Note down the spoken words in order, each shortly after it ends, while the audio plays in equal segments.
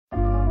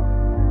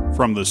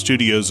From the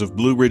studios of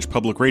Blue Ridge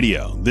Public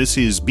Radio, this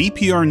is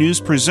BPR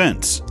News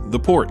Presents, The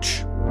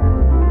Porch.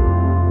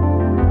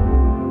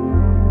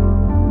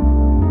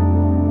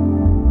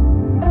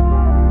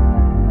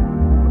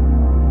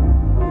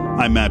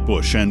 I'm Matt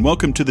Bush, and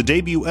welcome to the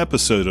debut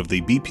episode of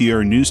the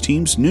BPR News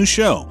Team's new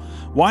show.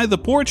 Why The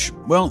Porch?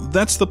 Well,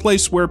 that's the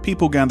place where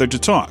people gather to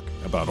talk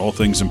about all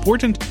things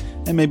important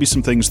and maybe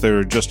some things that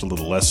are just a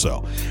little less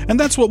so. And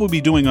that's what we'll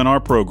be doing on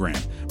our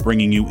program,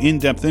 bringing you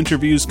in-depth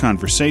interviews,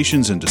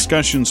 conversations, and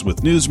discussions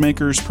with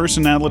newsmakers,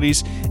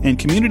 personalities, and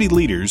community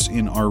leaders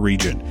in our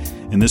region.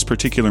 In this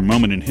particular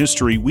moment in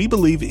history, we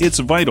believe it's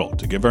vital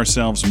to give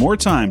ourselves more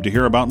time to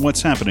hear about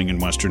what's happening in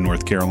Western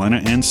North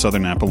Carolina and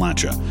Southern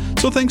Appalachia.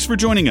 So thanks for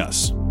joining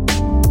us.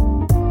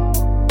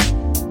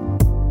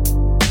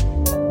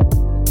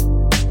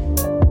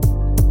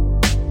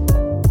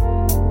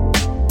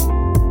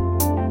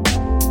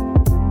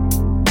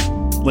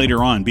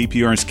 Later on,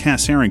 BPR's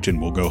Cass Harrington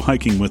will go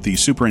hiking with the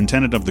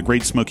superintendent of the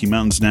Great Smoky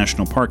Mountains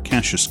National Park,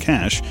 Cassius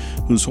Cash,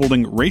 who's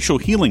holding racial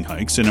healing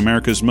hikes in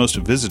America's most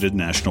visited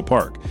national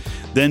park.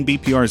 Then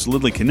BPR's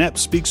Lidley Knepp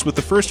speaks with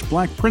the first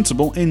black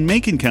principal in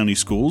Macon County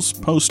schools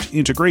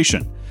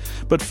post-integration.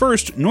 But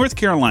first, North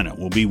Carolina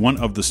will be one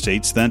of the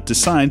states that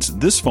decides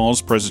this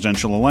fall's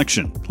presidential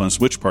election, plus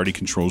which party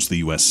controls the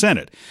U.S.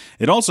 Senate.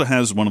 It also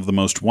has one of the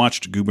most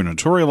watched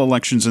gubernatorial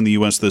elections in the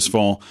U.S. this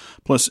fall,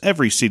 plus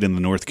every seat in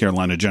the North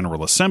Carolina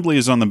General Assembly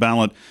is on the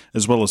ballot,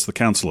 as well as the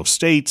Council of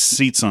States,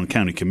 seats on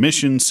county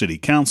commissions, city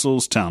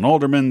councils, town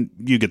aldermen.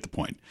 You get the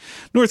point.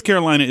 North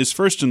Carolina is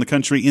first in the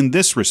country in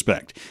this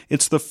respect.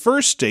 It's the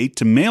first state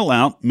to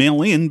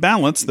mail-in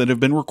ballots that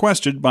have been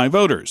requested by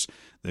voters.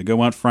 They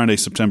go out Friday,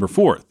 September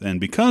 4th, and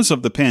because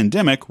of the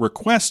pandemic,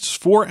 requests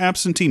for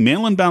absentee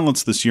mail-in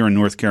ballots this year in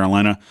North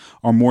Carolina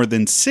are more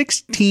than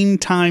 16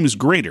 times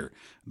greater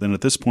than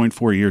at this point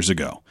 4 years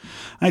ago.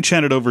 I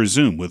chatted over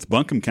Zoom with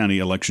Buncombe County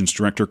Elections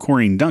Director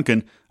Corinne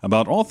Duncan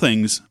about all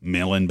things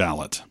mail-in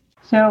ballot.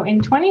 So in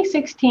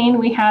 2016,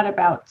 we had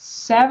about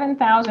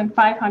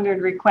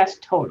 7,500 requests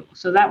total.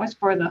 So that was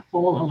for the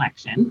whole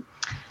election.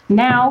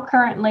 Now,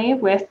 currently,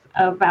 with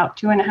about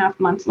 2.5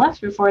 months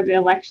left before the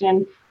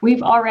election,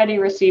 we've already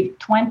received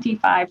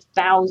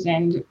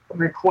 25,000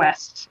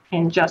 requests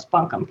in just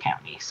Buncombe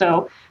County.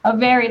 So a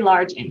very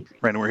large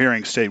increase. Right, and we're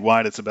hearing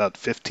statewide it's about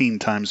 15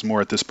 times more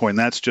at this point. And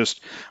that's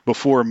just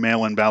before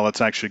mail-in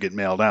ballots actually get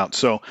mailed out.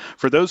 So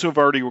for those who have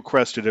already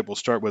requested it, we'll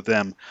start with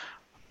them.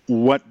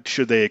 What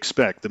should they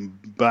expect? The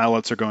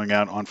ballots are going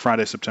out on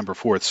Friday, September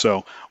 4th.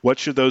 So what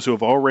should those who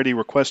have already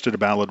requested a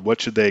ballot, what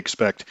should they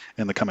expect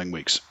in the coming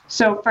weeks?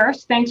 So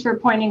first, thanks for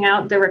pointing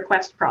out the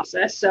request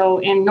process. So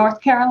in North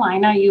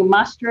Carolina, you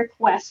must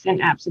request an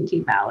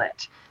absentee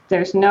ballot.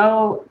 There's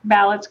no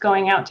ballots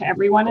going out to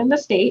everyone in the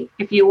state.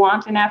 If you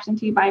want an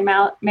absentee by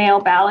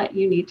mail ballot,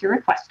 you need to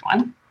request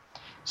one.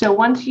 So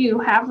once you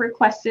have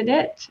requested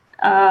it,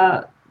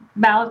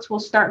 ballots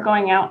will start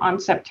going out on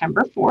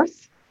September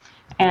 4th.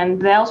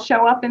 And they'll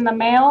show up in the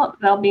mail.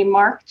 They'll be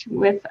marked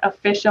with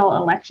official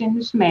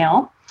elections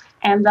mail.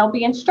 And there'll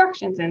be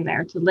instructions in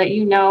there to let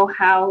you know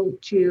how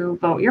to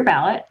vote your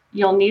ballot.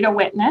 You'll need a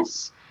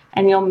witness,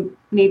 and you'll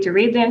need to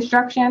read the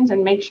instructions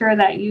and make sure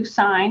that you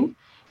sign.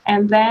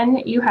 And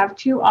then you have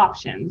two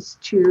options: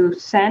 to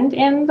send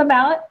in the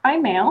ballot by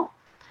mail,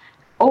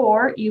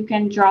 or you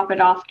can drop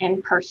it off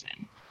in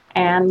person.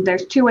 And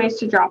there's two ways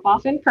to drop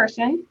off in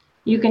person.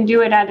 You can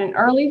do it at an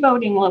early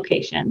voting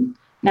location.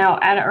 Now,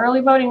 at an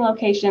early voting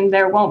location,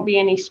 there won't be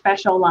any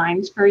special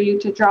lines for you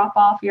to drop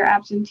off your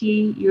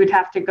absentee. You would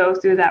have to go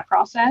through that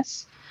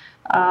process.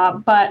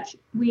 But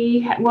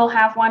we will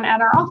have one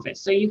at our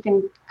office. So you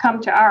can come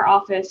to our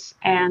office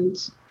and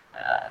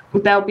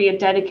there'll be a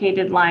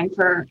dedicated line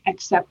for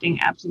accepting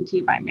absentee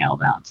by mail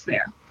ballots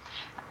there.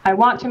 I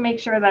want to make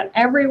sure that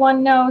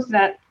everyone knows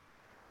that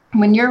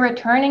when you're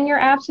returning your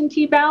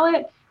absentee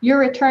ballot, you're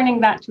returning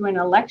that to an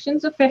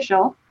elections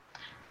official,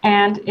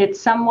 and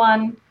it's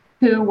someone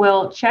who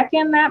will check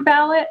in that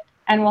ballot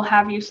and will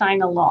have you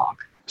sign a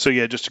log. So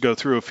just to go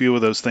through a few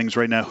of those things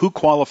right now, who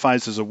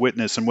qualifies as a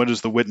witness, and what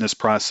is the witness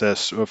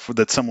process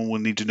that someone will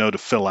need to know to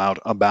fill out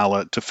a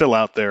ballot, to fill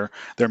out their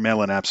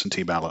mail-in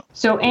absentee ballot?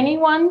 So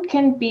anyone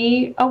can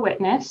be a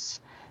witness.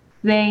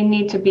 They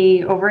need to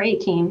be over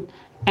 18,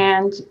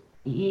 and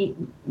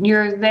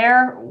you're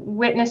there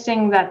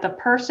witnessing that the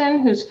person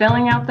who's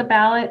filling out the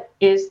ballot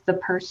is the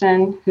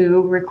person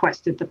who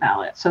requested the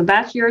ballot. So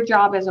that's your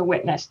job as a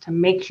witness, to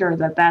make sure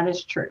that that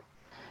is true.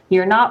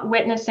 You're not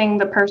witnessing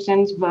the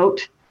person's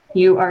vote.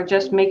 You are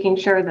just making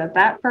sure that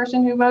that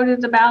person who voted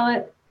the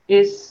ballot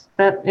is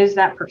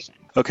that person.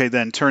 Okay,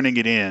 then turning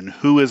it in,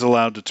 who is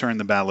allowed to turn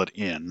the ballot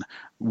in?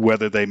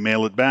 Whether they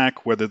mail it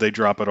back, whether they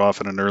drop it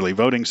off at an early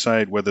voting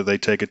site, whether they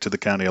take it to the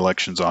county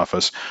elections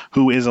office,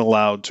 who is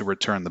allowed to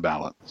return the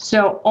ballot?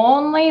 So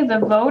only the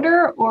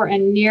voter or a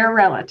near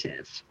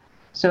relative.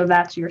 So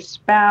that's your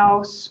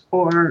spouse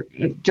or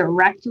a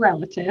direct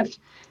relative.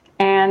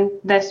 And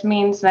this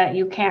means that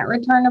you can't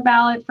return a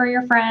ballot for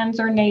your friends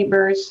or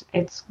neighbors.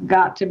 It's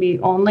got to be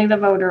only the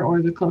voter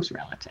or the close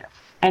relative.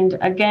 And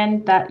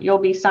again, that you'll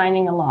be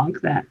signing along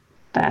that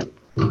that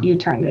you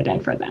turned it in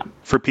for them.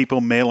 For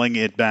people mailing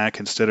it back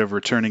instead of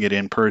returning it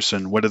in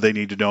person, what do they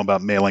need to know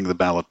about mailing the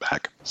ballot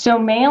back? So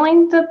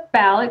mailing the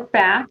ballot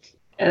back,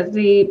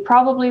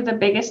 probably the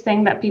biggest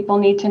thing that people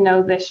need to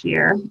know this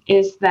year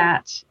is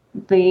that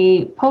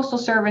the Postal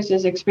Service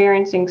is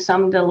experiencing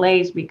some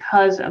delays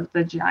because of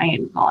the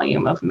giant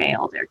volume of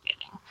mail they're getting.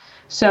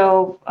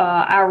 So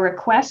our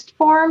request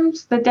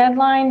forms, the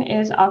deadline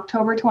is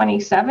October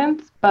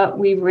 27th, but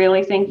we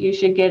really think you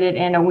should get it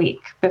in a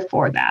week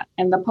before that.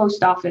 And the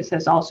post office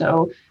has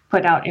also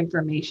put out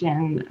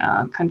information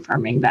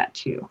confirming that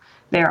too.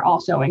 They're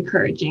also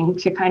encouraging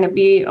to kind of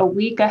be a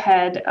week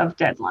ahead of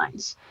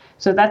deadlines.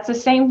 So that's the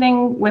same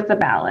thing with the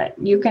ballot.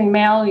 You can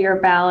mail your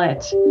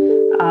ballot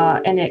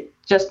and it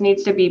just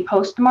needs to be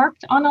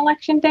postmarked on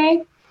Election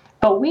Day.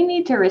 But we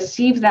need to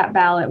receive that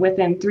ballot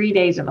within 3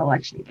 days of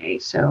Election Day,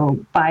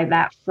 so by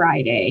that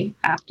Friday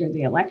after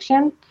the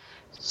election.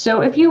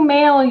 So if you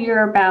mail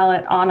your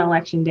ballot on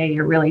Election Day,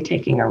 you're really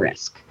taking a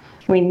risk.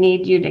 We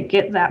need you to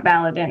get that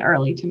ballot in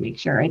early to make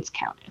sure it's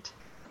counted.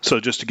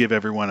 So just to give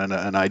everyone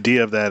an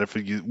idea of that, if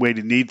you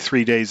need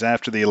 3 days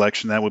after the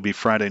election, that would be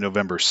Friday,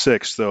 November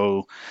 6th.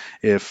 So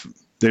if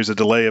there's a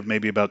delay of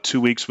maybe about 2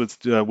 weeks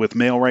with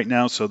mail right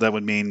now, so that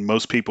would mean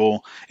most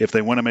people, if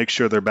they want to make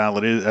sure their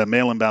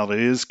mail-in ballot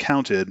is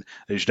counted,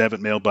 they should have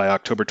it mailed by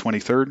October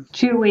 23rd?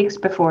 2 weeks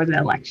before the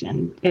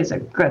election is a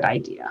good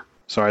idea.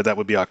 Sorry, that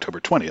would be October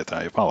 20th.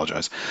 I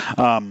apologize.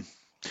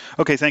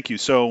 Okay, thank you.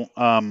 So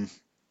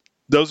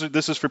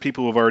this is for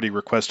people who have already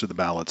requested the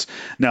ballots.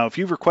 Now, if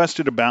you've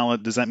requested a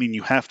ballot, does that mean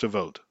you have to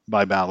vote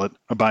by ballot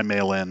or by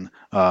mail-in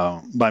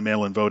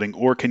voting,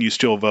 or can you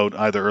still vote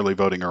either early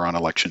voting or on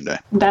Election Day?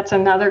 That's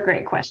another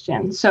great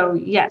question. So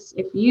yes,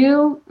 if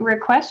you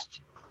request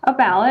a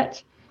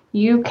ballot,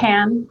 you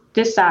can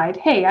decide,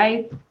 hey,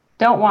 I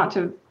don't want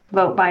to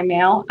vote by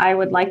mail. I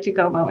would like to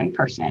go vote in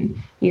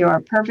person. You are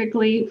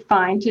perfectly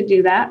fine to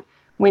do that.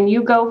 When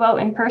you go vote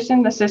in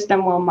person, the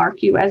system will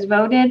mark you as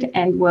voted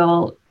and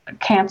will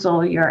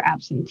cancel your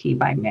absentee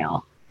by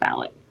mail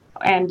ballot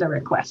and the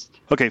request.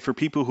 Okay, for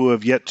people who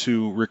have yet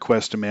to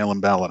request a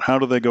mail-in ballot, how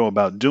do they go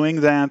about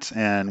doing that,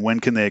 and when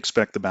can they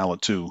expect the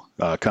ballot to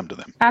come to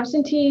them?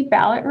 Absentee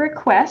ballot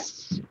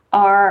requests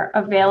are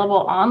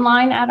available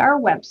online at our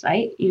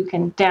website. You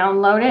can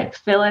download it,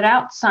 fill it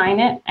out,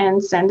 sign it,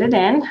 and send it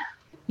in.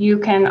 You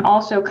can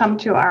also come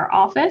to our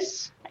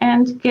office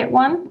and get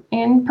one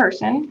in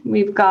person.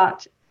 We've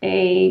got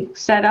a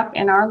setup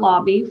in our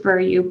lobby for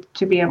you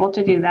to be able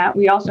to do that.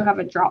 We also have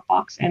a drop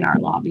box in our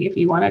lobby if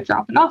you want to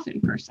drop it off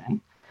in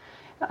person.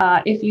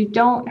 If you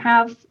don't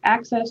have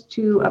access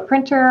to a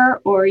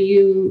printer or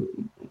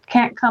you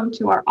can't come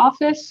to our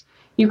office,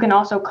 you can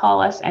also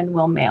call us and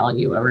we'll mail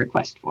you a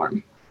request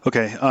form.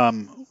 Okay.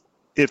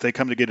 If they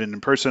come to get it in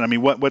person, I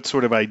mean, what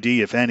sort of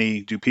ID, if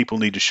any, do people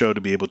need to show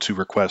to be able to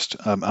request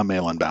a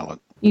mail-in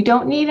ballot? You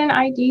don't need an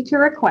ID to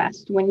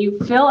request. When you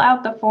fill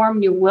out the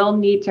form, you will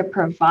need to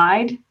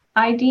provide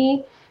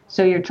ID,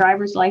 so your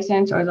driver's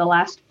license or the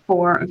last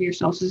 4 of your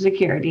Social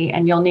Security,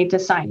 and you'll need to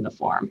sign the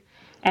form.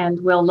 And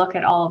we'll look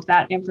at all of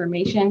that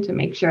information to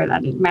make sure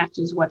that it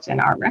matches what's in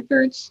our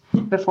records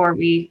before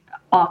we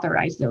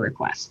authorize the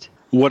request.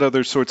 What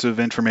other sorts of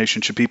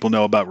information should people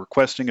know about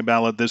requesting a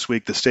ballot this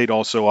week? The state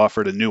also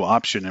offered a new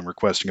option in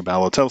requesting a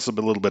ballot. Tell us a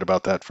little bit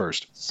about that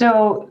first.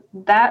 So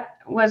that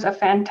was a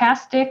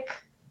fantastic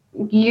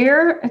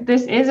year.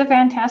 This is a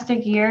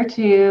fantastic year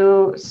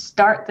to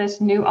start this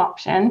new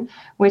option,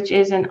 which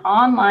is an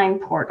online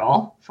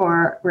portal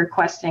for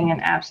requesting an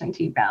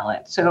absentee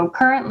ballot. So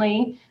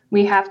currently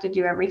we have to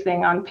do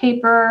everything on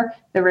paper.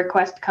 The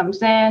request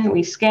comes in,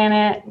 we scan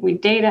it, we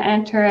data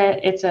enter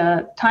it. It's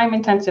a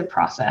time-intensive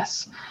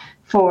process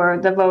for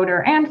the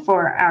voter and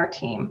for our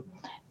team.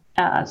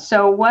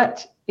 So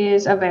what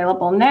is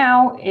available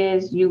now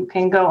is you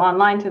can go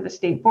online to the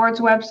state board's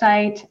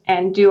website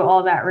and do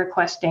all that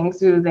requesting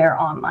through their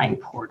online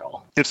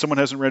portal. If someone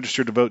hasn't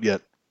registered to vote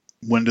yet,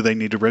 when do they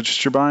need to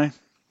register by?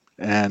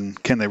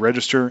 And can they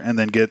register? And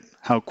then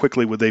how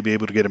quickly would they be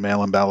able to get a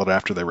mail-in ballot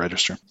after they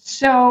register?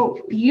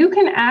 So you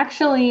can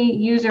actually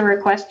use a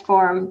request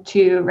form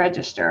to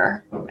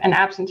register, an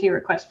absentee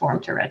request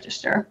form to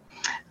register.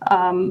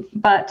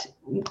 But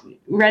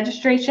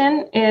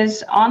registration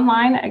is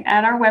online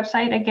at our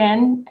website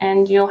again,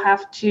 and you'll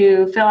have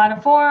to fill out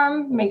a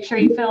form, make sure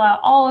you fill out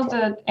all of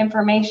the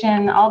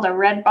information, all the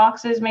red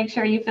boxes, make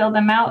sure you fill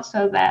them out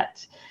so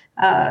that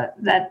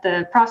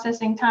the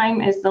processing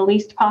time is the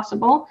least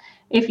possible.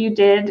 If you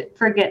did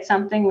forget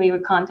something, we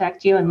would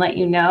contact you and let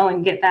you know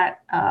and get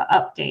that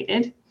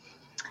updated.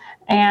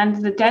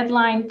 And the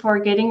deadline for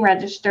getting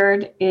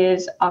registered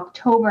is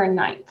October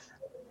 9th.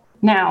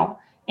 Now,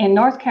 in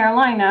North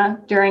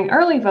Carolina, during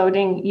early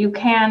voting, you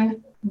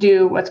can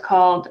do what's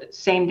called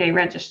same-day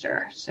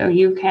register. So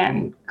you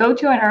can go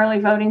to an early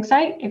voting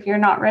site if you're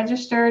not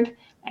registered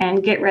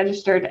and get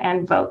registered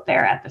and vote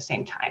there at the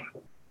same time.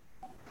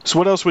 So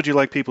what else would you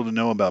like people to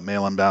know about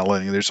mail-in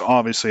balloting? There's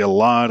obviously a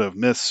lot of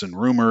myths and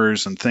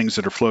rumors and things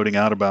that are floating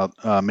out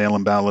about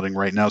mail-in balloting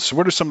right now. So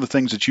what are some of the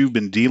things that you've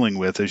been dealing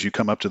with as you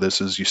come up to this?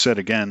 As you said,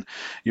 again,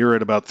 you're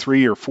at about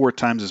 3 or 4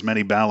 times as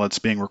many ballots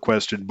being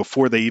requested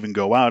before they even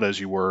go out as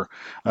you were,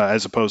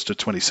 as opposed to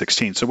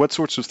 2016. So what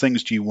sorts of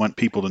things do you want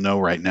people to know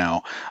right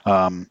now?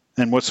 And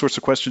what sorts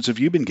of questions have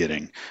you been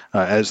getting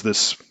as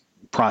this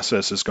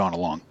process has gone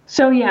along?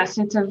 So yes,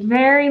 it's a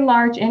very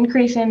large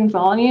increase in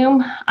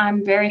volume.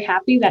 I'm very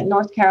happy that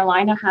North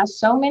Carolina has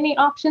so many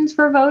options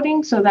for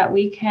voting so that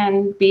we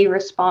can be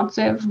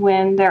responsive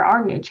when there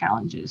are new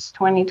challenges.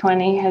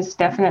 2020 has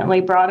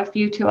definitely brought a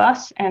few to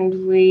us,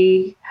 and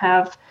we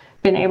have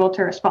been able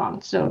to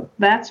respond. So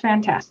that's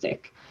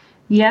fantastic.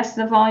 Yes,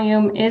 the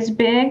volume is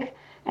big,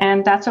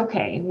 and that's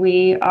okay.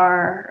 We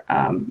are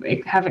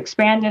have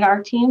expanded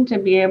our team to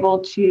be able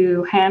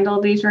to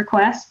handle these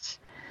requests.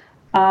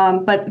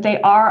 But they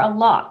are a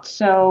lot.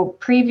 So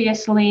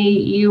previously,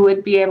 you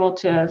would be able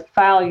to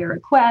file your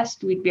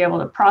request. We'd be able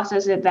to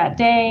process it that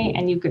day,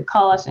 and you could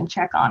call us and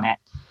check on it.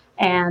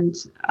 And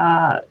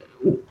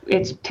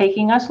it's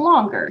taking us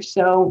longer.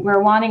 So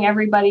we're wanting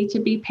everybody to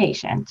be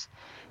patient.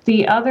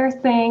 The other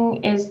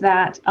thing is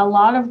that a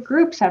lot of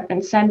groups have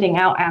been sending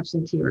out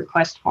absentee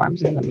request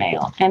forms in the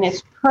mail, and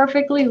it's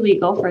perfectly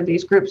legal for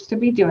these groups to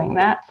be doing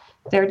that.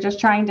 They're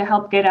just trying to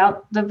help get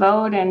out the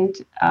vote and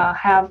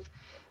have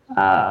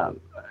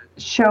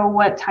show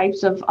what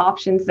types of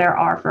options there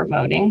are for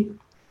voting.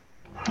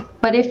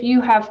 But if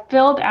you have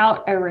filled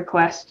out a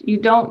request, you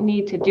don't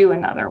need to do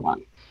another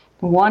one.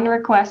 One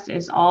request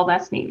is all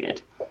that's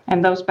needed.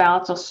 And those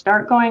ballots will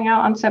start going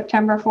out on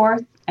September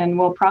 4th, and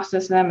we'll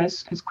process them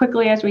as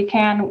quickly as we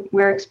can.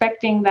 We're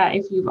expecting that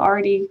if you've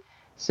already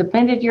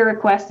submitted your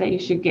request, that you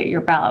should get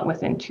your ballot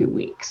within 2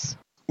 weeks.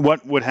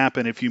 What would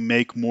happen if you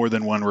make more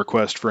than one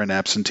request for an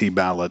absentee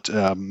ballot?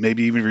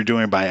 Maybe even if you're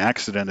doing it by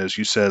accident, as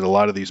you said, a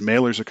lot of these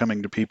mailers are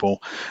coming to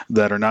people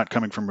that are not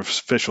coming from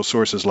official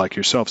sources like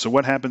yourself. So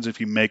what happens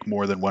if you make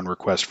more than one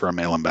request for a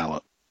mail-in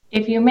ballot?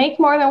 If you make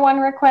more than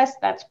one request,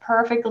 that's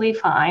perfectly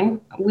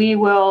fine. We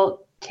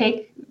will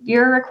take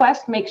your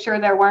request, make sure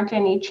there weren't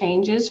any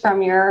changes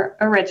from your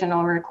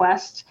original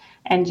request,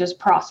 and just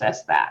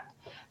process that.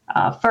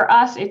 For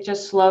us, it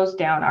just slows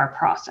down our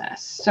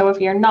process. So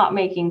if you're not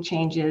making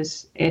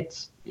changes,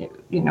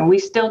 we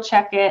still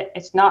check it.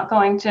 It's not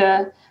going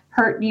to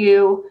hurt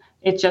you.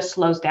 It just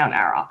slows down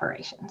our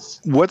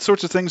operations. What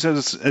sorts of things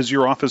has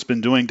your office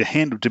been doing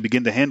to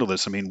begin to handle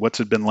this? I mean, what's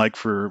it been like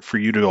for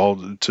you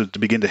to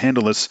begin to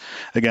handle this?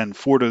 Again,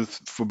 for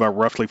about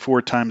roughly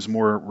 4 times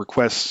more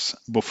requests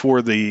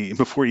before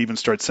you even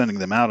start sending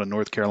them out. And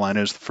North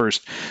Carolina is the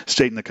first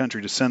state in the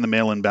country to send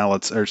mail-in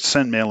ballots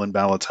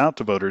out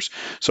to voters.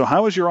 So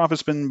how has your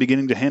office been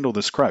beginning to handle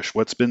this crush?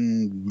 What's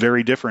been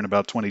very different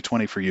about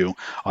 2020 for you?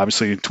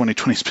 Obviously,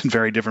 2020 has been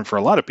very different for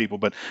a lot of people,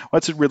 but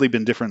what's it really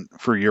been different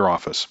for your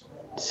office?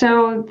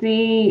 So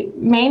the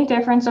main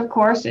difference, of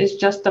course, is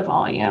just the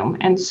volume.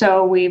 And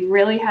so we've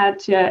really had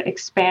to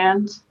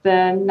expand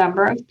the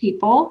number of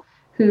people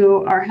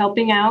who are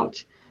helping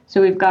out.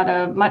 So we've got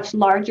a much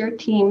larger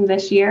team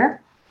this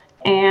year.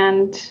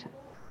 And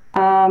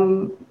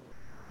the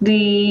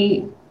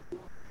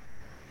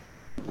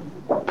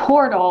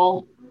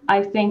portal,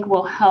 I think,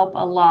 will help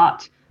a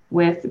lot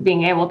with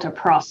being able to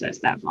process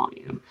that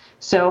volume.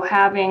 So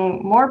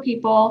having more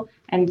people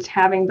and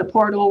having the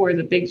portal were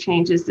the big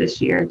changes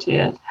this year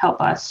to help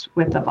us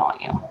with the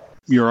volume.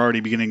 You're already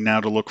beginning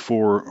now to look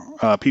for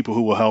people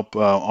who will help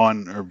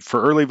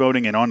for early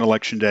voting and on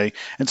Election Day,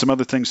 and some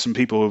other things, some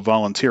people with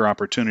volunteer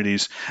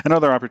opportunities and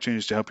other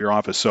opportunities to help your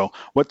office. So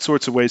what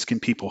sorts of ways can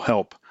people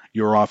help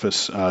your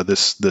office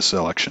this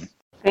election?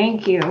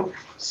 Thank you.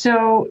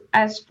 So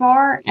as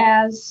far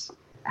as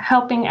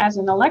helping as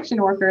an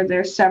election worker,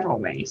 there's several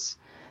ways.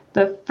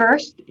 The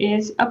first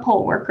is a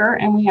poll worker,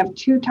 and we have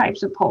 2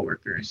 types of poll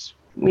workers.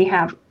 We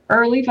have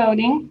early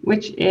voting,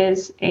 which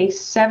is a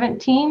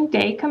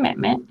 17-day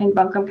commitment in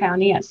Buncombe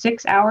County at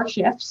 6-hour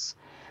shifts.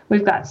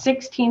 We've got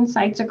 16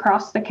 sites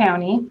across the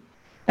county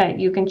that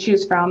you can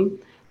choose from,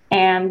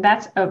 and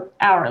that's an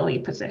hourly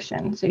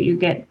position. So you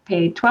get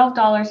paid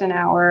 $12 an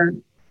hour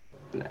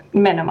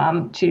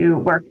minimum to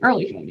work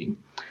early voting.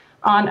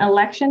 On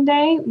Election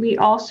Day, we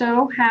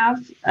also have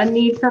a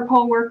need for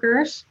poll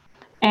workers,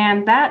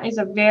 and that is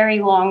a very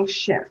long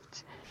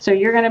shift. So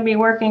you're going to be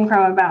working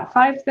from about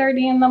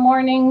 5:30 in the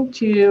morning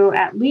to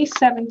at least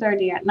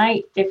 7:30 at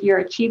night. If you're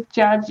a chief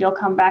judge, you'll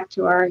come back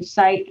to our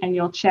site and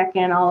you'll check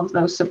in all of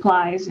those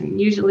supplies. And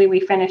usually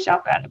we finish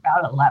up at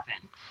about 11.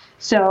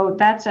 So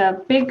that's a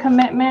big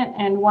commitment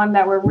and one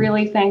that we're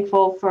really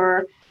thankful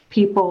for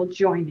people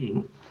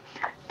joining.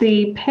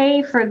 The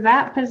pay for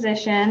that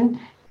position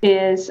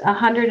is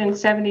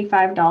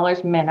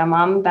 $175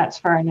 minimum. That's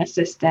for an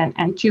assistant,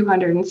 and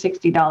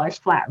 $260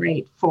 flat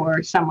rate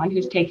for someone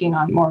who's taking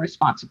on more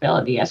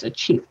responsibility as a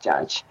chief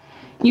judge.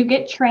 You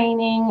get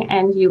training,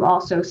 and you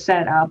also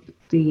set up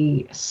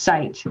the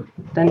site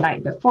the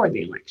night before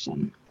the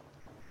election.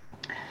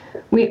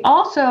 We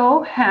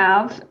also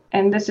have,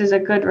 and this is a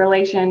good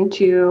relation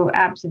to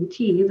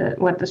absentee,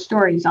 what the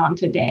story's on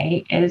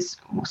today, is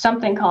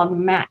something called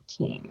MAT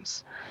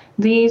teams.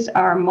 These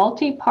are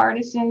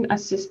multi-partisan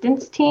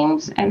assistance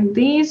teams, and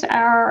these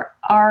are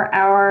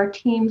our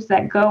teams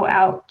that go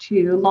out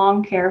to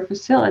long care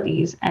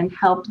facilities and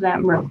help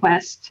them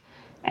request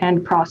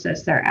and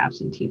process their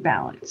absentee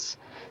ballots.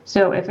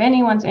 So if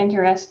anyone's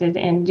interested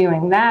in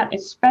doing that,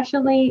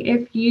 especially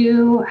if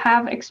you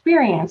have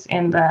experience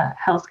in the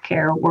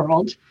healthcare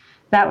world,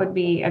 that would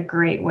be a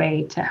great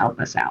way to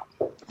help us out.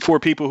 For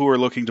people who are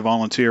looking to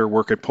volunteer,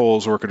 work at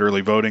polls, work at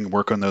early voting,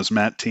 work on those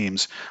MAT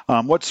teams,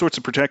 what sorts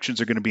of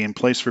protections are going to be in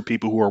place for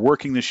people who are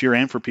working this year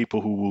and for people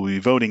who will be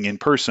voting in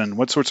person?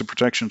 What sorts of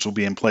protections will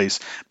be in place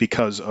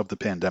because of the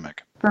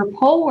pandemic? For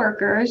poll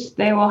workers,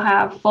 they will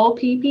have full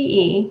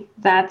PPE.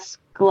 That's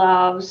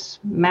gloves,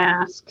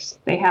 masks.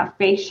 They have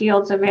face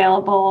shields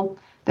available.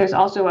 There's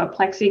also a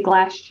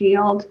plexiglass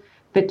shield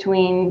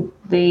between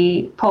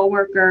the poll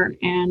worker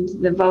and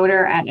the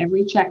voter at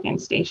every check-in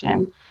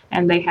station,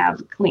 and they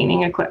have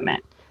cleaning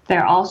equipment.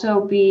 They'll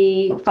also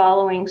be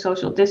following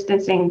social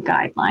distancing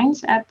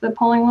guidelines at the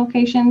polling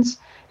locations,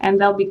 and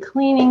they'll be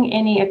cleaning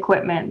any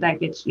equipment that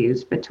gets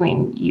used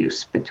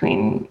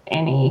between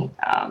any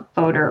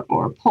voter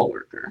or poll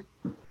worker.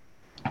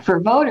 For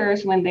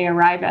voters, when they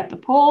arrive at the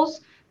polls,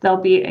 there'll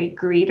be a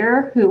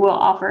greeter who will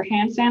offer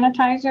hand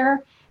sanitizer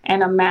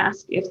and a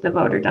mask if the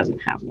voter doesn't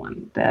have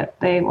one, that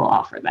they will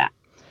offer that.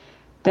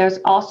 There's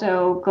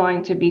also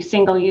going to be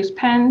single-use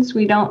pens.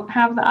 We don't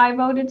have the I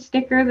voted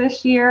sticker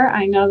this year.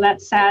 I know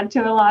that's sad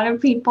to a lot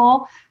of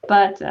people,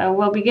 but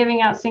we'll be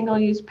giving out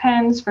single-use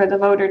pens for the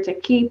voter to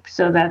keep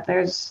so that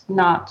there's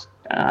not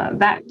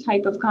that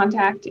type of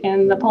contact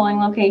in the polling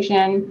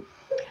location.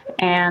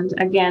 And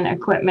again,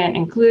 equipment,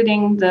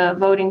 including the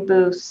voting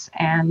booths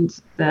and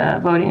the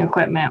voting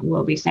equipment,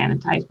 will be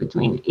sanitized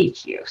between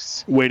each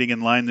use. Waiting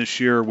in line this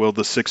year, will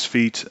the 6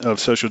 feet of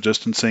social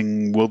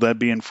distancing, will that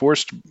be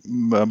enforced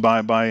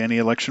by any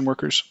election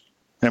workers?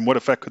 And what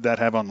effect could that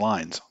have on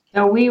lines?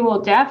 So we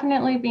will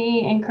definitely be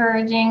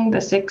encouraging the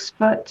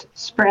 6-foot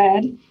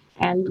spread,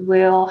 and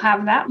we'll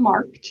have that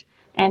marked.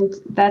 And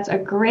that's a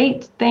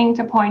great thing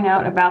to point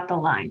out about the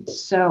lines.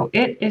 So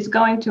it is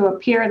going to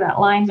appear that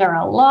lines are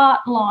a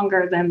lot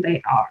longer than they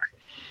are.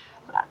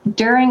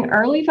 During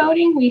early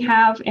voting, we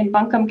have in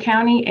Buncombe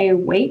County a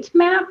wait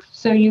map.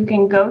 So you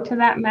can go to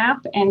that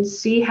map and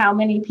see how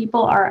many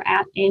people are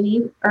at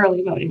any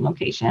early voting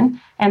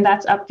location. And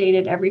that's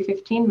updated every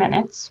 15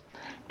 minutes.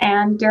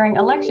 And during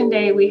election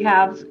day, we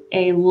have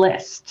a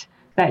list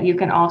that you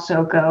can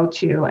also go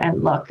to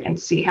and look and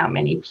see how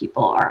many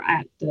people are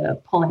at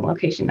the polling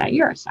location that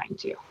you're assigned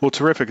to. Well,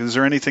 terrific. Is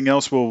there anything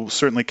else? We'll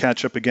certainly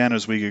catch up again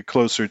as we get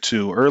closer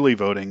to early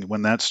voting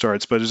when that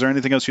starts. But is there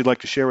anything else you'd like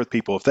to share with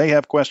people? If they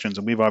have questions,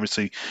 and we've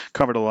obviously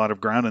covered a lot of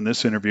ground in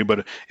this interview,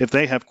 but if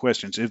they have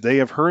questions, if they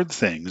have heard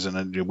things,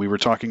 and we were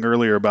talking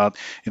earlier about,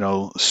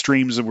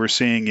 streams that we're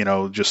seeing,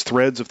 just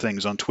threads of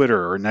things on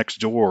Twitter or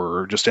Nextdoor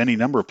or just any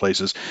number of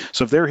places.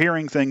 So if they're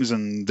hearing things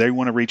and they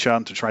want to reach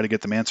out to try to get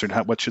them answered,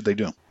 what should they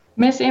do?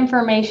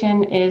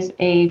 Misinformation is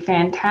a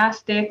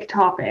fantastic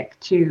topic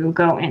to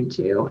go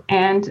into.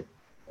 And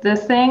the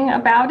thing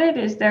about it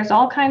is there's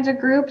all kinds of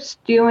groups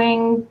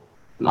doing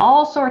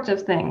all sorts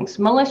of things,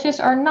 malicious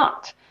or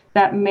not,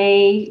 that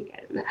may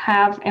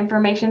have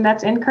information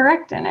that's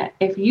incorrect in it.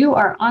 If you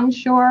are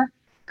unsure,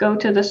 go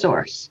to the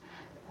source.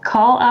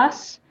 Call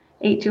us,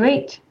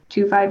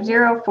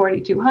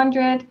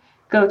 828-250-4200,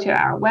 go to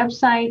our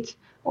website,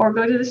 or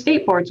go to the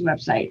state board's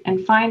website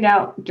and find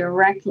out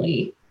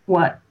directly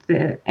what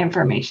the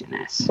information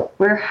is.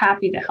 We're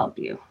happy to help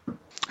you.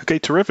 Okay,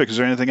 terrific. Is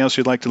there anything else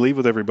you'd like to leave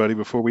with everybody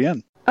before we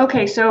end?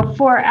 Okay, so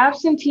for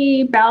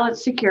absentee ballot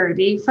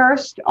security,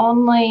 first,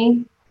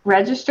 only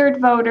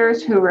registered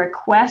voters who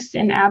request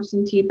an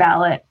absentee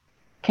ballot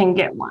can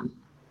get one.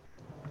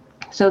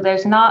 So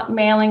there's not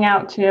mailing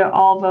out to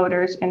all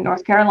voters in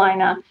North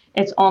Carolina.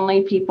 It's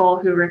only people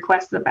who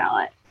request the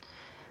ballot.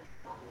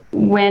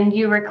 When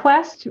you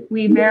request,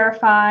 we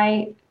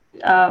verify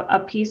a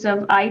piece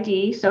of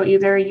ID, so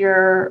either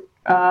your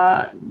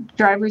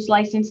driver's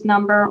license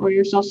number or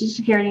your social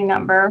security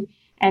number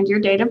and your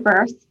date of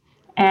birth,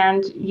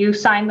 and you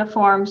sign the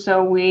form,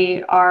 so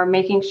we are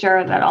making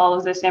sure that all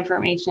of this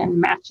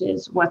information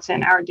matches what's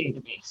in our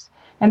database.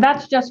 And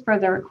that's just for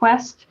the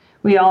request.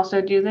 We also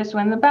do this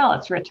when the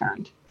ballot's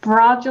returned.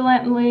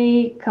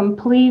 Fraudulently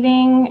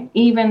completing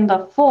even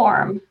the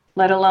form,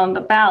 let alone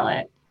the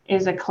ballot,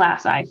 is a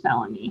Class I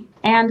felony.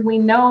 And we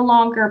no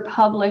longer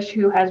publish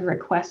who has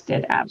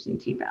requested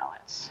absentee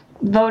ballots.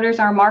 Voters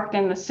are marked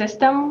in the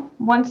system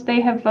once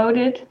they have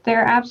voted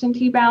their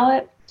absentee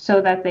ballot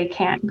so that they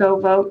can't go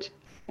vote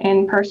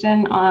in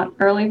person on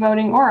early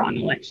voting or on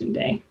election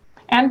day.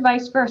 And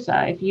vice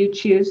versa. If you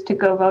choose to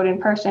go vote in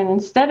person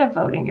instead of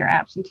voting your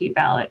absentee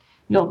ballot,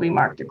 you'll be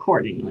marked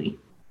accordingly.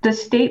 The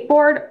state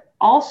board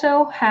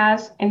also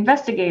has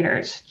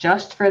investigators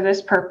just for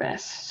this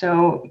purpose.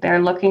 So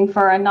they're looking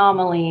for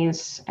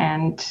anomalies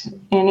and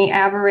any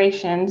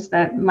aberrations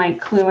that might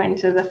clue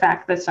into the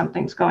fact that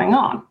something's going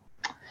on.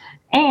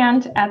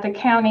 And at the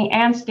county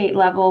and state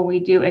level, we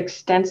do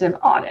extensive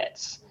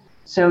audits.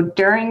 So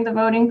during the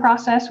voting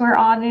process, we're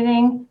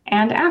auditing,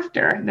 and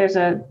after, there's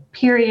a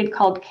period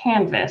called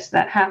canvass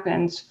that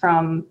happens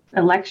from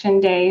election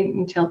day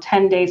until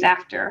 10 days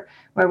after,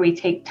 where we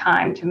take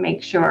time to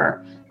make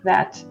sure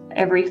that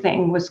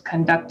everything was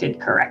conducted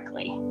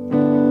correctly.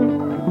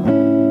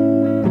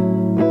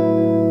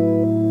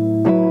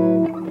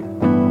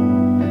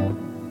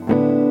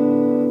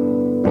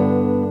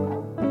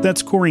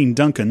 That's Corinne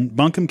Duncan,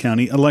 Buncombe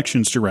County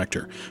Elections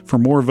Director. For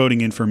more voting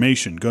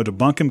information, go to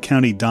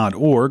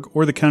buncombecounty.org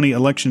or the County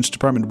Elections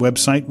Department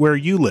website where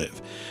you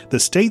live. The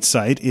state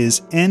site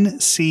is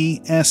ncsbe.gov,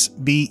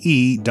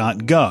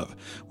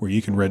 where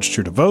you can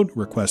register to vote,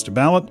 request a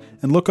ballot,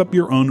 and look up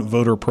your own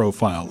voter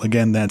profile.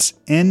 Again, that's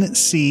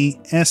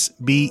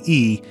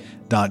ncsbe.gov.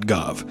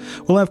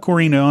 We'll have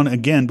Corinne on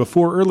again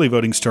before early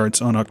voting starts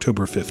on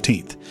October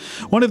 15th.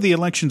 One of the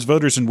election's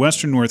voters in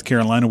western North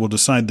Carolina will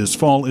decide this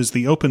fall is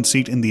the open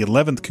seat in the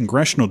 11th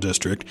Congressional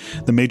District.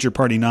 The major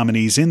party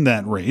nominees in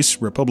that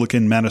race,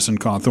 Republican Madison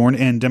Cawthorn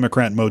and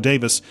Democrat Mo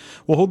Davis,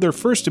 will hold their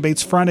first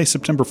debates Friday,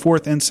 September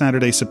 4th and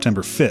Saturday,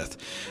 September 5th.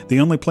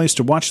 The only place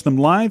to watch them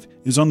live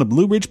is on the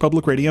Blue Ridge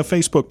Public Radio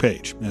Facebook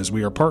page, as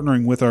we are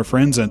partnering with our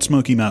friends at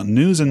Smoky Mountain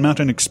News and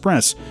Mountain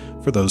Express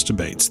for those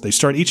debates. They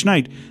start each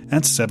night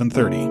at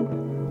 7:30.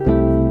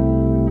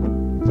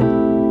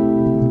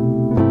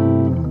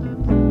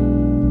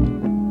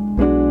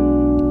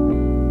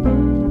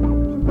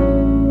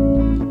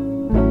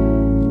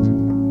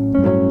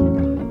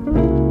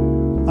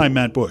 I'm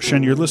Matt Bush,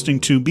 and you're listening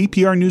to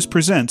BPR News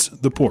Presents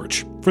The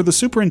Porch. For the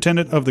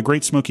superintendent of the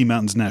Great Smoky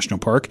Mountains National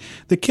Park,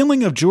 the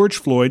killing of George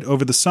Floyd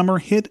over the summer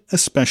hit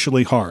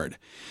especially hard.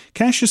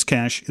 Cassius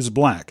Cash is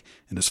black,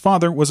 and his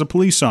father was a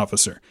police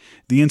officer.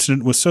 The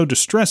incident was so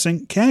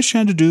distressing, Cash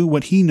had to do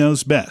what he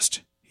knows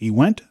best. He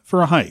went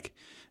for a hike,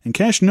 and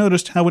Cash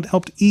noticed how it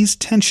helped ease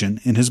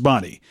tension in his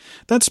body.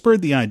 That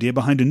spurred the idea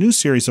behind a new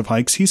series of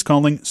hikes he's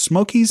calling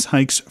Smoky's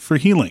Hikes for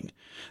Healing.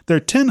 There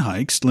are 10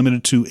 hikes,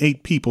 limited to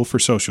 8 people for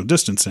social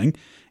distancing,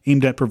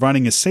 aimed at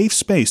providing a safe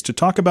space to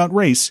talk about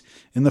race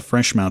in the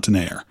fresh mountain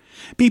air.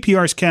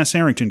 BPR's Cass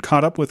Harrington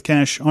caught up with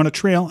Cash on a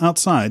trail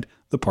outside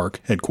the park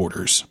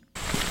headquarters.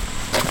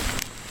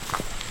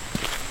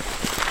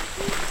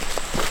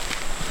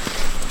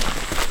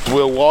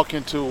 We'll walk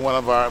into one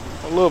of our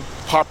little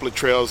popular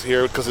trails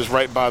here because it's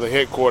right by the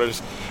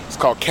headquarters. It's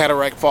called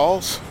Cataract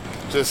Falls.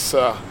 Just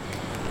a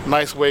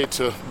nice way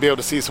to be able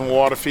to see some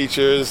water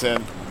features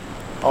and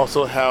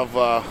also have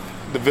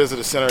the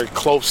visitor center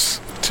close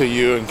to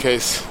you in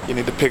case you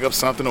need to pick up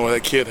something or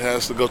that kid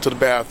has to go to the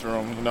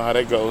bathroom. You know how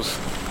that goes.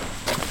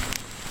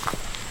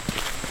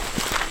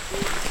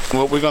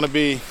 What we're going to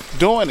be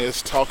doing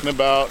is talking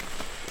about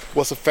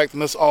what's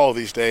affecting us all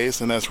these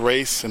days, and that's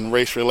race and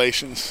race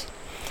relations.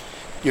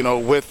 You know,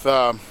 with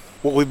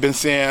what we've been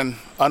seeing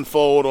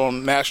unfold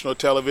on national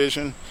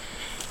television,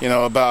 you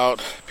know,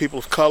 about people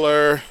of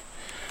color,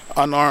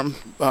 unarmed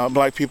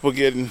black people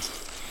getting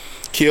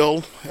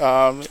killed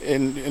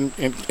in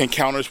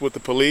encounters with the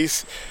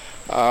police,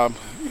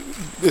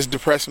 is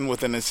depressing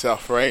within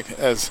itself, right?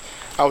 As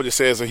I would just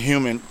say, as a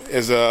human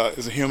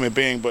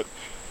being, but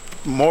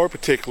more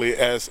particularly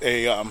as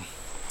a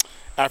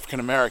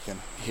African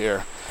American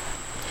here,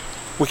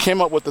 we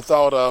came up with the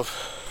thought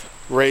of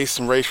race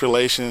and race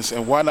relations,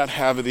 and why not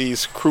have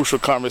these crucial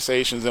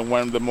conversations in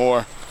one of the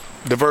more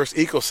diverse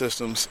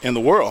ecosystems in the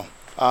world,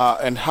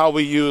 and how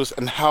we use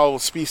and how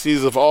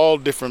species of all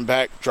different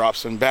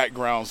backdrops and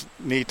backgrounds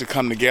need to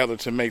come together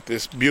to make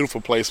this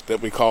beautiful place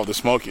that we call the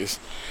Smokies.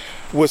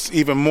 What's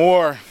even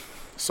more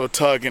so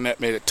tugged at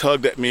me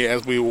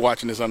as we were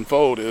watching this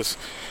unfold is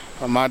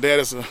my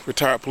dad is a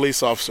retired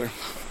police officer,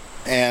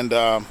 and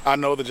I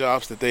know the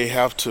jobs that they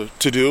have to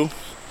do.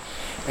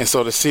 And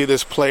so to see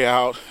this play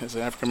out as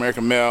an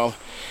African-American male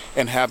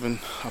and having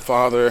a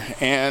father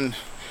and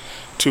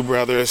 2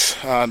 brothers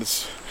that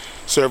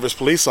serve as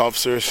police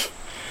officers,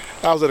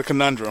 I was at a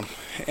conundrum.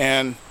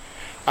 And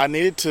I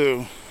needed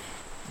to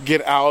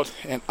get out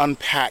and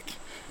unpack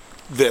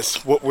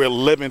this, what we're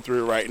living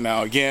through right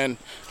now. Again,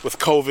 with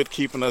COVID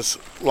keeping us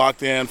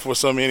locked in for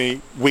so many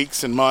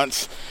weeks and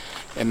months,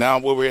 and now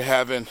where we're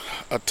having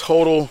a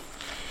total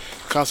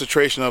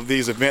concentration of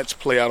these events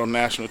play out on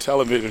national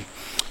television.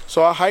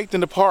 So I hiked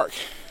in the park,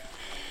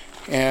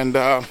 and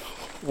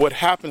what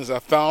happened is I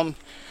found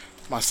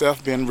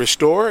myself being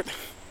restored,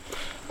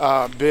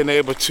 being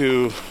able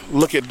to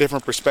look at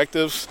different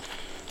perspectives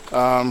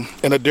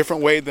in a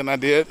different way than I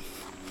did.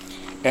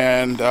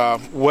 And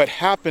what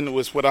happened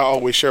was what I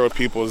always share with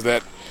people is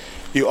that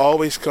you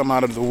always come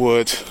out of the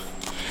woods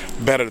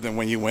better than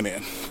when you went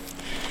in.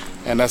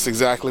 And that's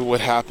exactly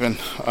what happened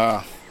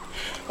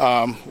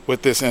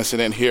with this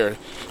incident here.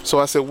 So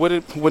I said,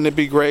 wouldn't it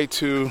be great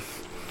to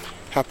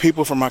have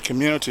people from our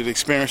community to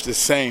experience the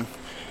same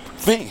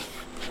thing?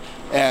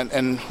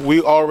 And we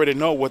already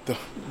know what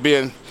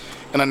being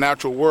in a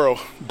natural world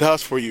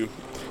does for you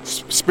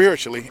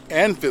spiritually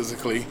and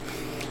physically.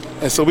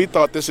 And so we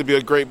thought this would be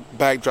a great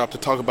backdrop to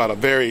talk about a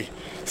very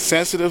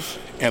sensitive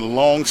and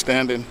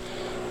long-standing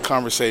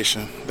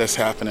conversation that's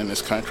happening in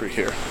this country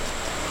here.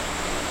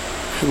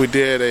 We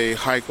did a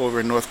hike over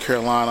in North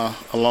Carolina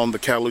along the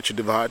Appalachia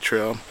Divide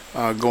Trail,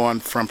 going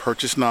from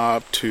Purchase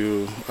Knob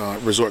to a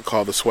resort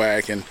called the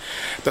Swag, and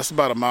that's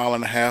about a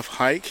 1.5-mile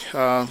hike.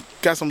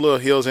 Got some little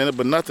hills in it,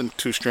 but nothing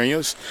too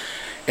strenuous.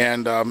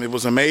 And it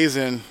was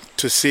amazing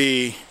to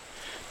see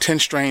 10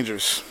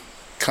 strangers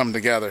come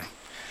together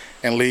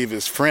and leave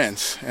as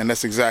friends, and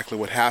that's exactly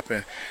what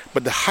happened.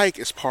 But the hike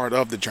is part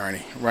of the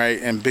journey, right?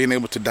 And being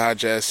able to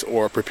digest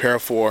or prepare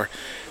for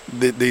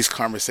these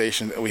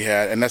conversations that we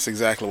had, and that's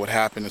exactly what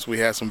happened. Is we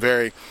had some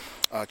very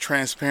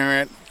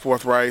transparent,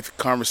 forthright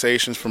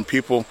conversations from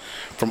people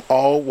from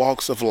all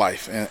walks of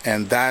life,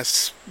 and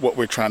that's what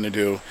we're trying to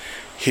do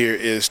here,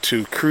 is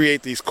to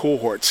create these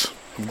cohorts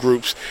of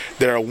groups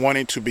that are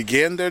wanting to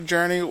begin their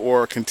journey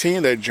or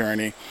continue their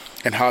journey,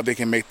 and how they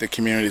can make their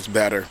communities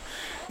better.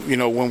 You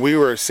know, when we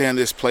were seeing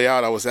this play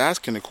out, I was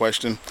asking the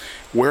question,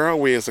 where are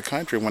we as a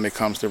country when it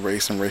comes to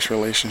race and race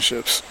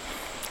relationships?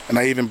 And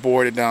I even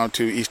boiled it down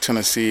to East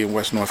Tennessee and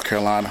West North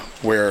Carolina.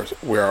 Where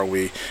are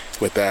we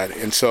with that?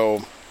 And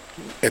so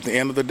at the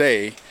end of the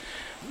day,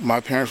 my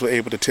parents were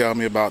able to tell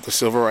me about the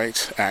Civil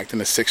Rights Act in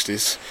the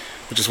 60s,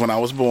 which is when I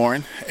was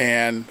born.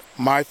 And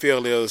my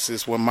feel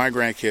is when my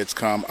grandkids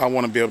come, I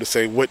want to be able to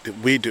say, what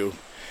did we do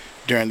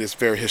during this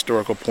very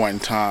historical point in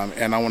time?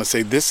 And I want to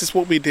say this is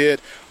what we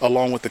did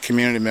along with the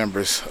community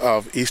members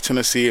of East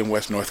Tennessee and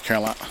West North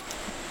Carolina.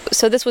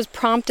 So this was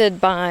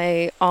prompted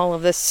by all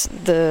of this,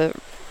 the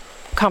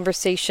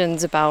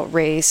conversations about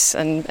race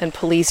and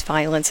police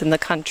violence in the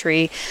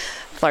country,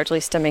 largely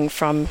stemming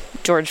from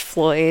George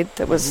Floyd,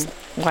 that was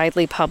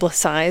widely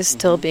publicized,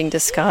 still being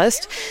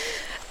discussed.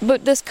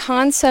 But this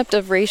concept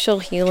of racial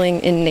healing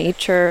in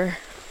nature,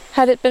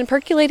 had it been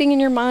percolating in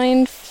your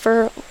mind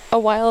for a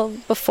while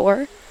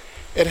before?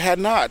 It had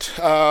not.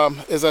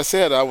 As I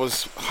said, I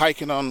was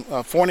hiking on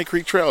Forney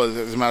Creek Trail,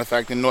 as a matter of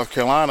fact, in North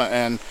Carolina,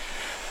 and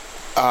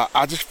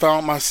I just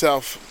found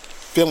myself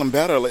feeling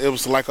better. It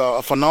was like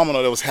a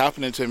phenomenon that was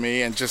happening to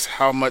me, and just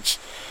how much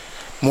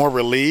more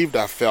relieved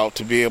I felt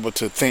to be able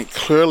to think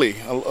clearly,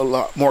 a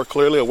lot more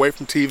clearly, away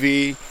from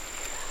TV,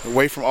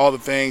 away from all the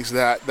things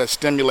that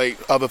stimulate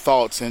other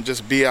thoughts, and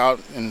just be out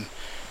and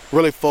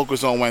really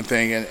focus on one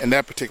thing. And in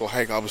that particular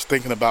hike, I was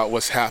thinking about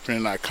what's happening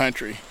in our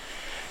country.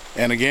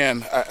 And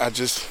again, I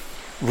just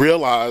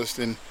realized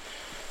in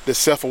this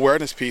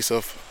self-awareness piece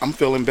of, I'm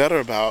feeling better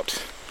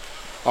about,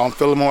 I'm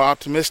feeling more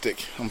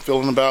optimistic. I'm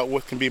feeling about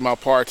what can be my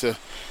part to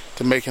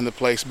making the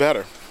place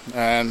better.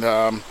 And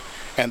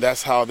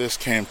that's how this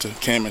came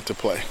into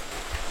play.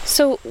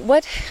 So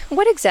what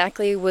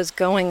exactly was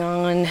going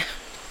on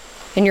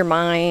in your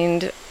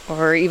mind,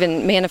 or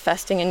even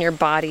manifesting in your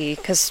body?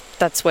 Because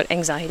that's what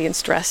anxiety and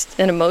stress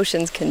and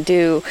emotions can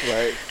do.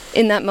 Right.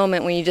 In that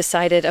moment when you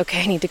decided,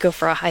 okay, I need to go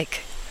for a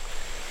hike.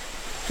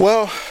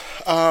 Well,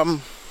 I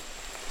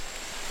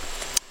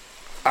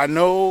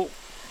know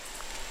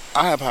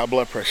I have high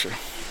blood pressure,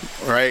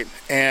 right?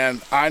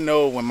 And I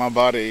know when my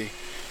body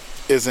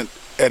isn't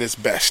at its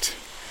best.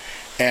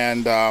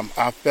 And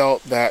I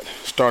felt that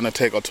starting to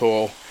take a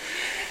toll.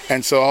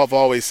 And so I've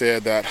always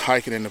said that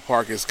hiking in the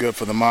park is good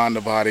for the mind,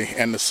 the body,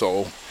 and the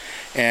soul.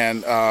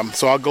 And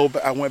so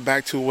I went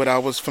back to what I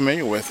was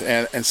familiar with.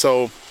 And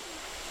so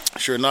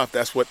sure enough,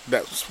 that's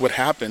what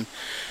happened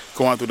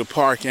going through the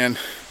park. And,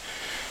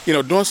 you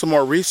know, doing some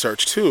more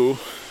research too,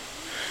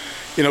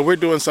 you know, we're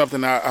doing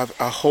something I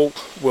hope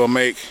will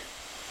make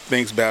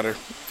things better.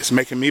 It's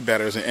making me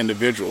better as an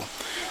individual,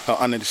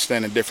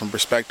 understanding different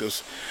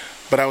perspectives.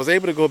 But I was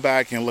able to go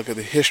back and look at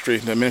the history,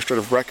 the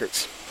administrative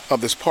records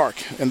of this park.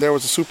 And there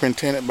was a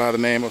superintendent by the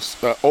name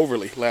of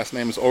Overly. Last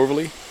name is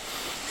Overly.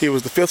 He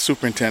was the 5th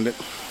superintendent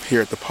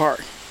here at the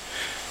park.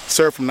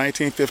 Served from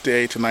 1958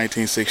 to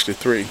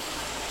 1963.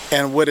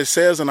 And what it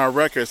says in our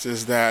records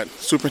is that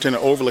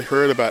Superintendent Overly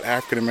heard about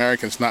African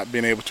Americans not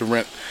being able to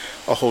rent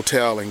a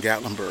hotel in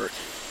Gatlinburg.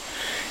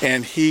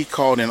 And he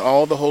called in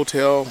all the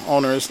hotel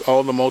owners,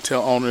 all the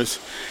motel owners,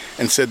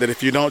 and said that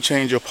if you don't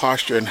change your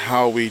posture and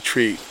how we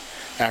treat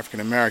African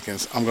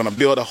Americans, I'm going to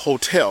build a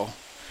hotel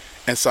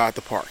inside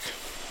the park.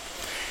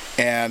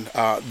 And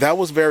that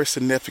was very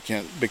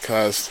significant,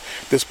 because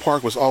this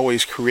park was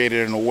always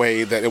created in a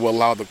way that it will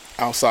allow the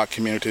outside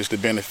communities to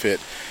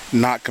benefit,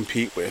 not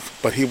compete with.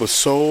 But he was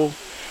so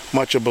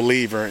much a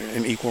believer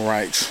in equal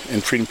rights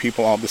and treating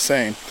people all the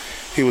same.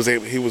 He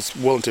was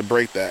willing to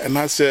break that. And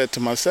I said to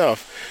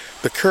myself,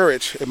 the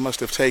courage it must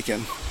have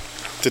taken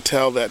to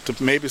tell that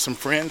to maybe some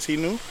friends he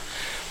knew,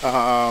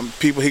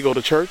 people he go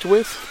to church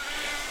with,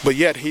 but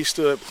yet he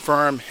stood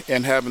firm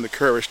in having the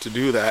courage to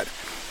do that.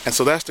 And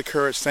so that's the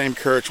courage, same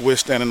courage we're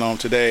standing on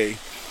today,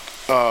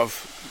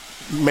 of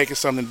making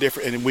something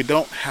different. And we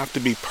don't have to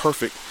be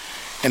perfect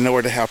in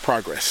order to have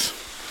progress.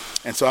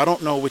 And so I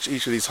don't know which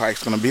each of these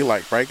hikes is going to be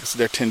like, right? Because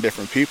they're 10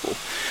 different people.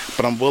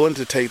 But I'm willing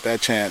to take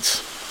that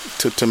chance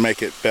to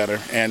make it better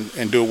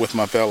and do it with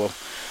my fellow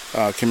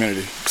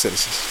community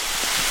citizens.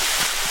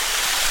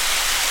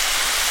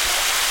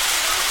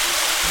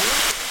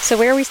 So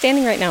where are we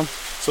standing right now?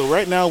 So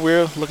right now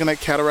we're looking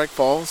at Cataract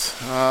Falls.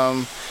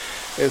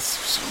 It's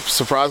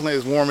surprisingly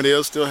as warm it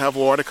is, still have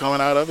water coming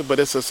out of it, but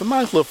it's a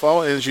nice little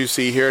fall. As you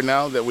see here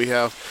now that we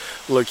have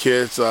little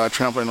kids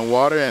trampling in the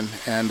water,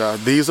 and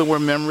these are where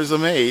memories are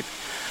made.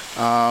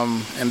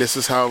 And this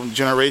is how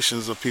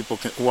generations of people,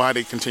 why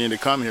they continue to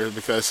come here,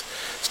 because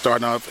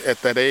starting off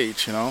at that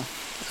age,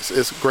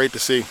 it's great to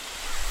see.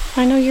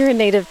 I know you're a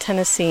native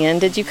Tennessean.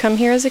 Did you come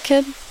here as a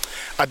kid?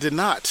 I did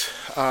not.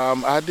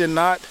 I did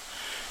not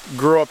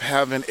grow up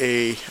having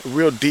a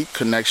real deep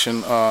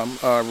connection,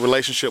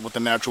 relationship with the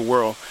natural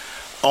world.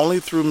 Only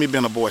through me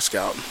being a Boy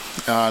Scout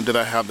did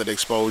I have that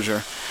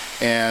exposure.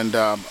 And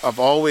I've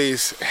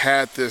always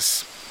had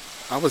this,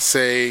 I would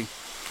say,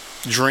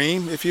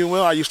 dream, if you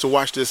will. I used to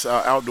watch this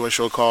outdoor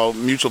show called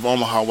Mutual of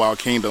Omaha Wild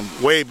Kingdom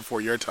way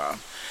before your time.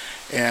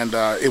 And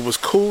it was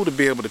cool to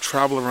be able to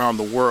travel around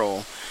the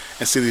world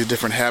and see these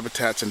different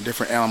habitats and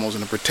different animals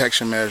and the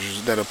protection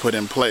measures that are put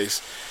in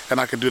place. And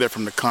I could do that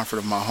from the comfort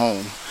of my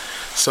home.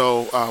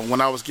 So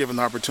when I was given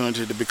the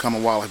opportunity to become a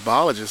wildlife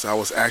biologist, I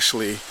was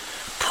actually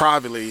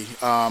privately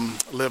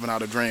living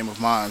out a dream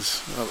of mine,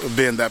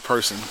 being that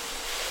person.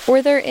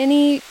 Were there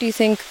any, do you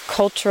think,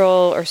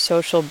 cultural or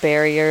social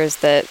barriers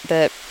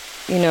that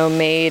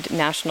made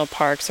national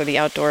parks or the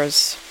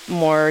outdoors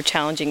more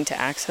challenging to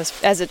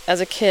access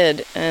as a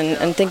kid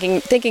and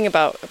thinking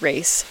about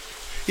race?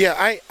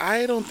 Yeah,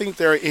 I don't think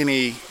there are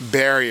any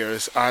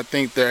barriers. I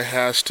think there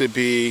has to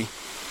be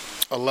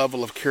a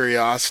level of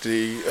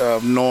curiosity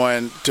of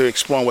knowing to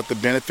explore what the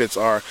benefits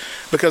are.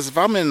 Because if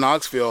I'm in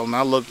Knoxville and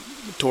I look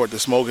toward the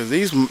Smokies,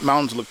 these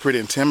mountains look pretty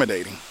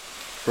intimidating,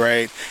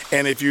 right?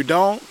 And if you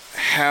don't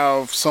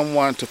have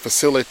someone to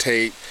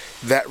facilitate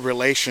that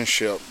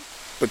relationship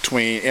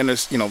between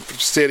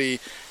city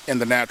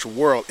and the natural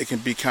world, it can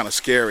be kind of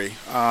scary.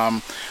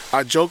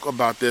 I joke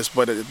about this,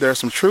 but there's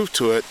some truth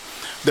to it.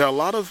 There are a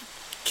lot of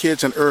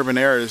kids in urban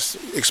areas,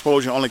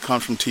 exposure only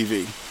comes from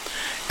TV.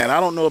 And I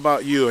don't know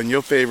about you and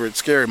your favorite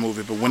scary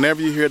movie, but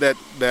whenever you hear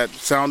that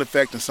sound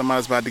effect and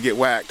somebody's about to get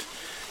whacked,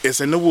 it's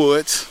in the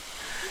woods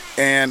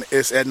and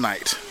it's at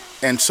night.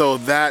 And so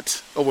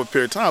that, over a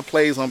period of time,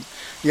 plays on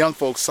young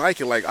folks'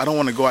 psyche, like, I don't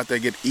want to go out there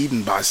and get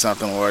eaten by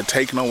something or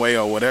taken away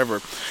or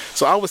whatever.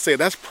 So I would say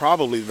that's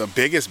probably the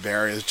biggest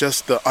barrier, is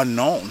just the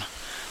unknown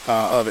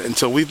of it. And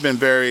so we've been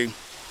very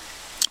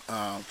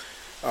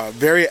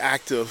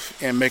active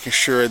in making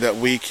sure that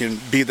we can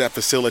be that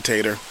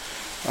facilitator.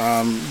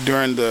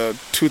 During the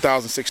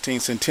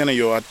 2016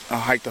 centennial, I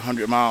hiked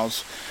 100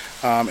 miles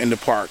in the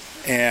park,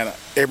 and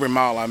every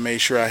mile I made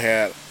sure I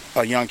had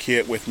a young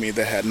kid with me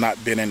that had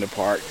not been in the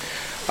park,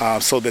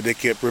 so that they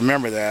could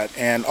remember that,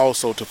 and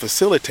also to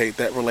facilitate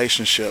that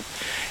relationship.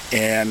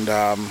 And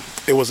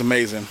it was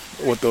amazing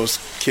what those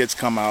kids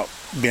come out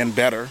being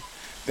better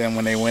than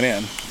when they went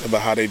in,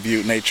 about how they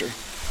viewed nature.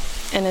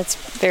 And it's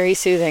very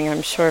soothing,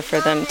 I'm sure, for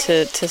them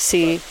to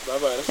see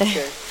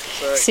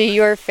see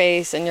your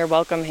face and your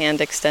welcome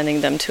hand extending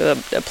them to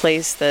a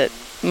place that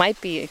might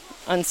be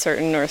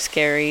uncertain or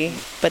scary,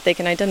 but they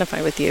can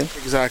identify with you.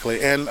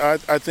 Exactly. And I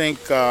think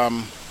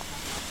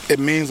it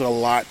means a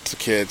lot to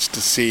kids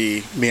to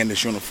see me in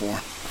this uniform,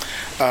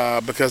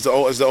 because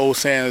as the old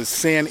saying is,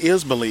 seeing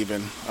is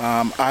believing.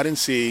 I didn't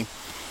see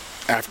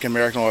African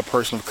American or a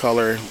person of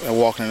color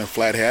walking in a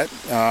flat hat,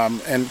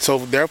 and so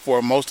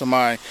therefore most of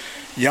my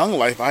young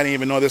life I didn't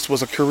even know this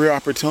was a career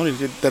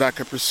opportunity that I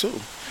could pursue.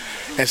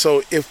 And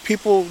so if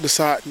people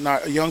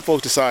young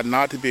folks decide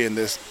not to be in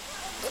this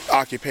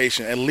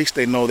occupation, at least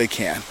they know they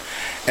can.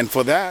 And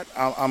for that,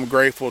 I'm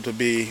grateful to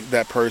be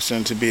that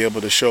person, to be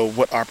able to show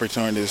what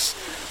opportunities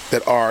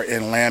that are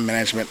in land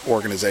management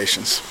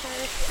organizations.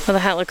 Well, the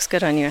hat looks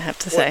good on you, I have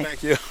to say. Well,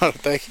 thank you.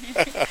 Thank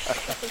you.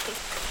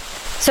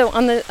 So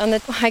on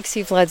the hikes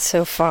you've led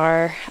so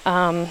far,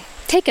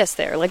 take us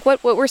there. Like,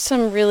 what were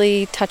some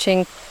really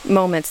touching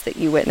moments that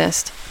you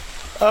witnessed?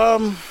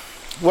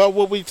 Well,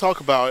 what we talk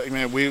about,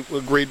 we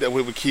agreed that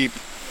we would keep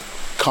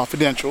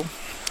confidential,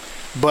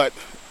 but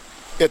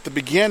at the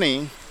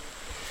beginning,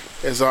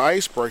 as our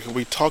icebreaker,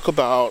 we talk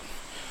about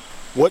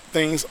what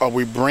things are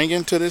we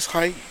bringing to this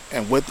hike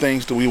and what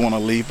things do we want to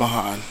leave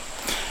behind.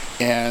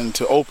 And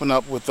to open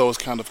up with those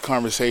kind of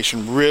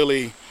conversation,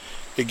 really,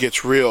 it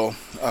gets real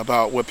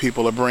about what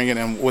people are bringing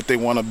and what they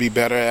want to be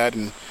better at,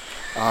 and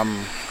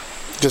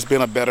just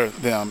being a better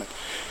them.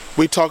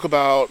 We talk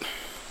about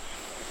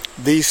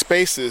these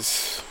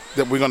spaces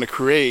that we're going to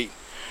create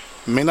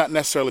may not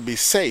necessarily be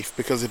safe,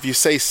 because if you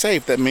say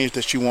safe, that means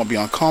that you won't be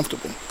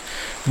uncomfortable.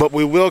 But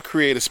we will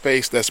create a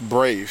space that's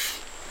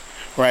brave,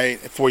 right,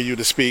 for you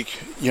to speak,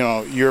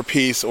 your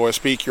piece or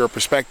speak your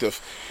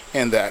perspective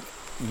in that,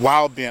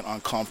 while being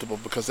uncomfortable,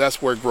 because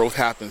that's where growth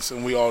happens.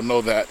 And we all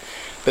know that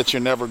you're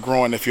never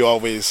growing if you're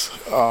always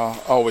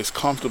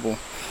comfortable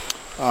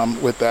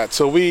with that.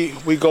 So we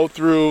go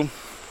through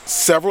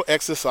several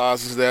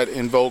exercises that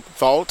invoke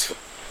thought,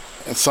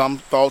 and some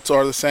thoughts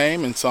are the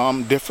same and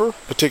some differ,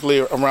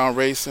 particularly around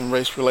race and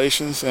race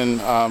relations. And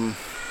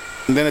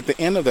then at the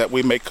end of that,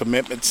 we make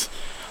commitments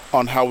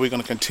on how we're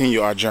going to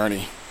continue our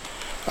journey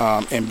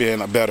in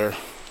being a better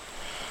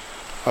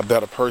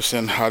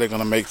person, how they're going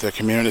to make their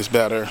communities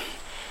better,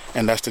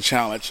 And that's the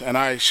challenge. And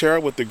I share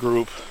with the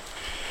group,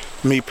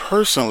 me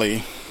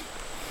personally,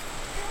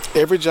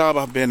 every job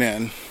I've been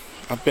in,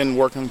 I've been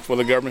working for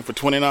the government for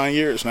 29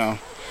 years now.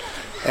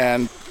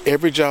 And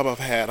every job I've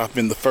had, I've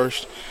been the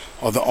first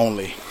or the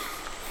only.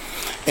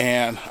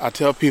 And I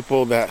tell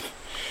people that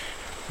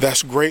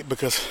that's great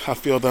because I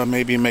feel that I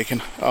may be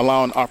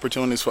allowing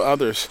opportunities for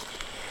others.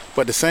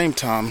 But at the same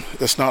time,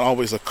 it's not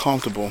always a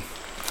comfortable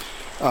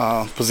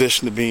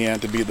position to be in,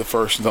 to be the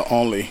first and the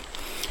only.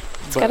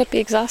 It's got to be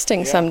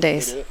exhausting some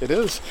days. It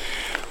is.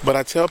 But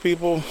I tell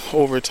people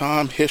over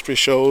time, history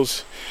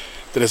shows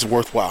that it's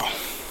worthwhile.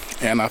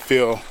 And I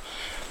feel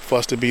for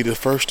us to be the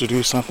first to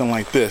do something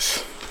like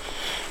this,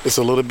 it's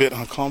a little bit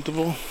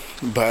uncomfortable,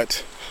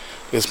 but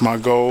it's my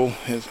goal,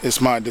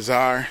 it's my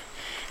desire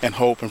and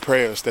hope and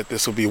prayers that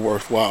this will be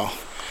worthwhile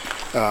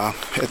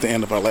at the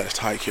end of our last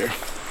hike here.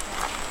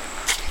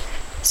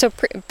 So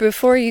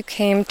before you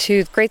came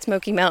to Great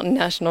Smoky Mountain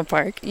National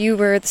Park, you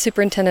were the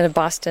superintendent of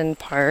Boston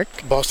Park.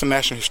 Boston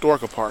National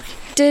Historical Park.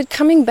 Did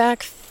coming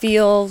back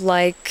feel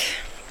like,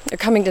 or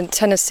coming to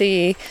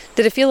Tennessee,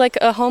 did it feel like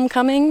a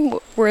homecoming?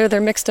 Were there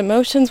mixed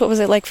emotions? What was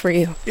it like for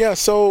you? Yeah,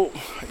 so,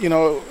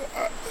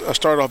 I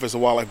started off as a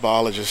wildlife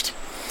biologist,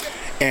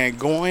 and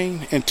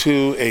going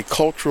into a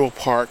cultural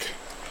park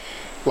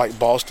like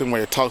Boston,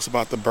 where it talks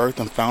about the birth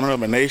and founding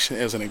of a nation,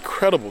 is an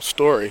incredible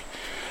story.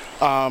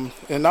 And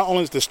not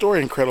only is the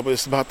story incredible,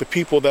 it's about the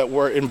people that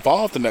were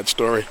involved in that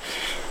story,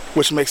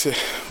 which makes it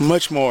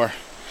much more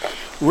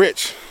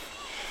rich.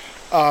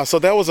 So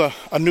that was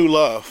a new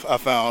love I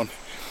found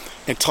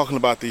in talking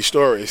about these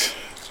stories.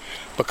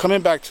 But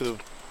coming back to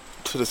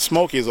the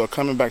Smokies, or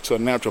coming back to a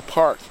natural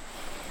park,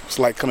 it's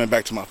like coming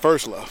back to my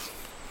first love.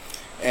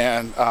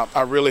 And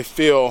I really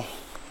feel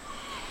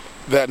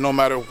that no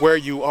matter where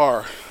you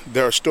are,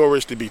 there are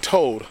stories to be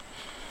told.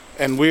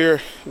 And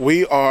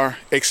we are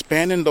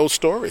expanding those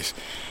stories.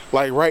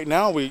 Like right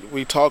now,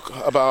 we talk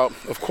about,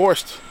 of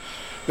course,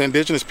 the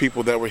indigenous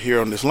people that were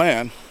here on this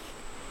land,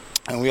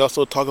 and we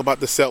also talk about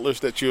the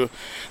settlers that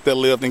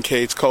lived in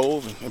Cades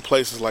Cove and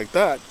places like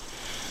that.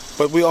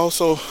 But we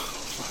also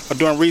are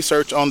doing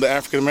research on the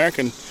African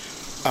American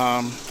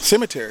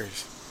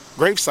cemeteries,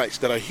 grave sites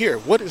that are here.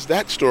 What is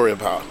that story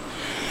about?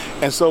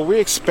 And so we're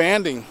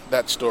expanding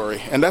that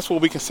story, and that's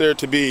what we consider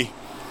to be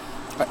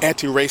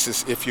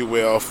anti-racist, if you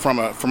will, from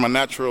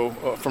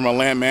a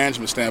land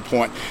management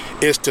standpoint,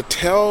 is to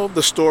tell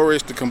the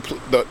stories,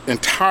 the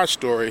entire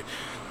story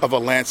of a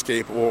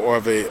landscape or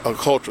of a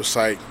cultural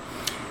site.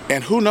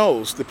 And who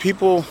knows, the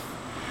people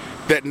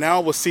that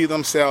now will see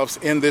themselves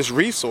in this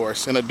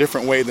resource in a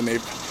different way than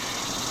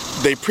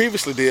they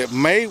previously did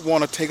may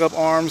want to take up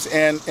arms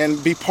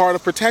and be part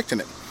of protecting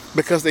it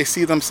because they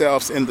see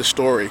themselves in the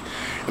story.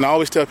 And I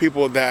always tell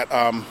people that,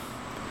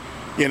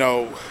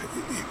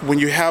 when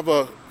you have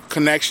a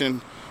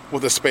connection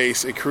with a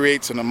space, it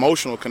creates an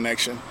emotional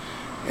connection,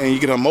 and you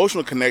get an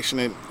emotional connection,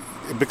 it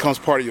becomes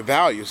part of your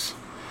values.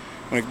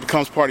 When it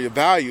becomes part of your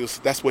values,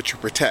 that's what you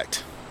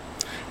protect,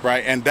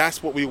 right? And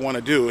that's what we want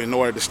to do in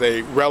order to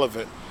stay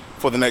relevant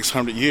for the next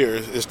 100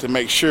 years, is to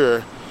make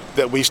sure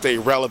that we stay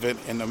relevant.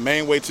 And the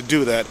main way to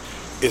do that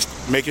is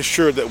making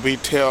sure that we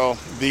tell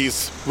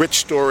these rich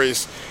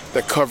stories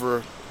that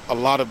cover a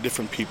lot of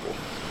different people.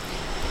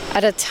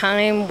 At a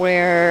time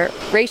where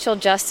racial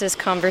justice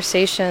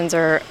conversations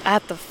are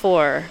at the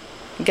fore,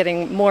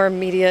 getting more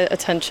media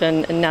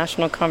attention and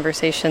national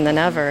conversation than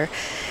ever,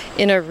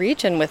 in a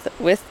region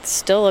with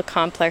still a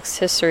complex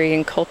history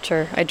and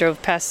culture. I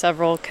drove past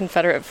several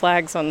Confederate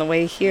flags on the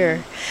way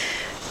here.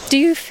 Do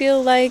you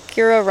feel like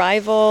your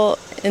arrival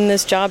in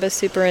this job as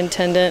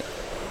superintendent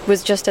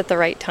was just at the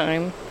right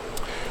time?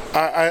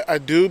 I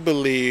do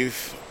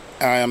believe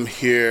I am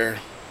here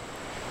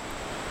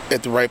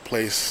at the right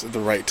place at the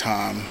right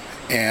time.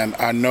 And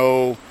I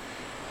know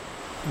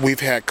we've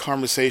had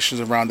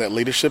conversations around that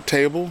leadership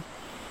table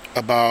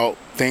about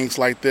things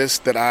like this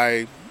that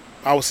I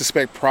would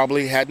suspect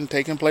probably hadn't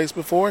taken place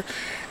before.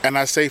 And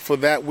I say for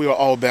that, we are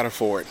all better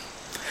for it.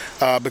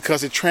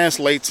 Because it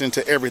translates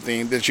into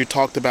everything that you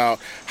talked about.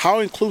 How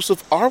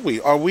inclusive are we?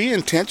 Are we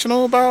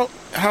intentional about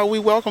how we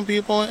welcome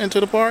people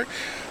into the park?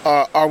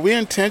 Are we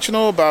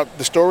intentional about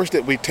the stories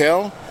that we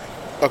tell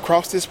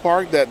across this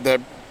park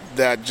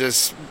that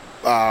just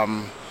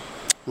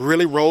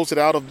really rolls it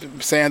out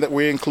of saying that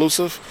we're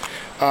inclusive?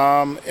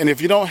 And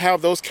if you don't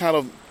have those kind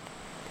of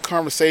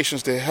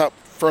conversations to help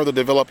further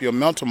develop your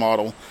mental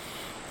model,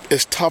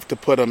 it's tough to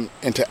put them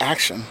into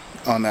action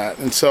on that.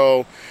 And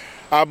so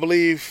I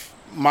believe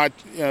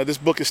this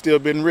book is still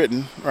being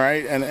written,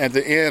 right? And at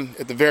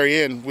the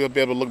very end, we'll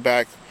be able to look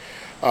back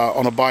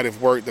on a body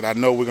of work that I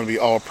know we're going to be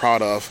all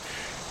proud of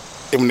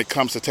when it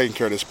comes to taking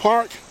care of this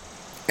park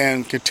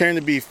and continuing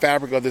to be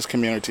fabric of this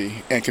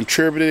community and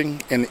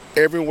contributing in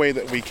every way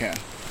that we can.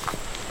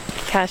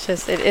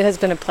 Cassius, it has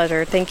been a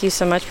pleasure. Thank you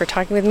so much for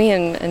talking with me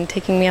and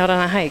taking me out on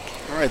a hike.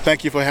 All right,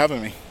 thank you for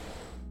having me.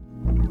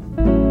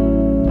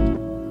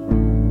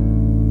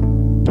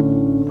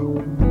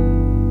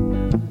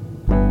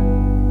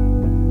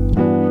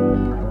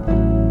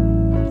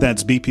 That's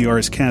That's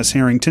BPR's Cass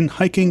Harrington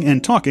hiking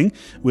and talking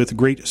with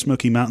Great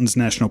Smoky Mountains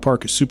National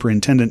Park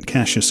Superintendent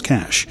Cassius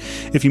Cash.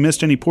 If you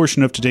missed any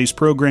portion of today's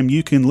program,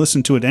 you can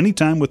listen to it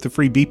anytime with the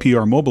free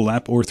BPR mobile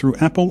app or through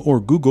Apple or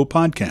Google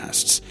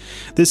Podcasts.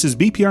 This is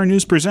BPR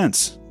News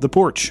Presents, The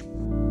Porch.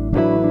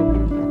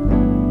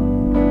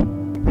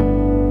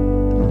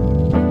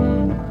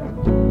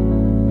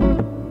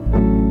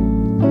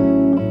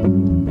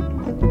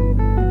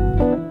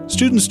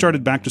 Students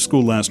started back to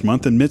school last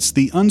month amidst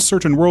the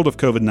uncertain world of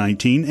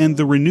COVID-19 and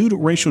the renewed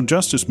racial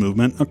justice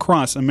movement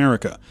across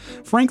America.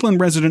 Franklin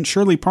resident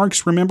Shirley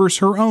Parks remembers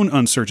her own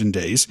uncertain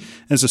days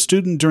as a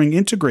student during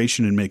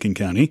integration in Macon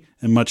County,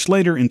 and much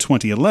later in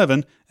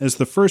 2011 as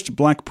the first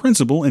black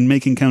principal in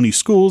Macon County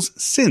schools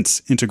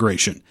since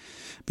integration.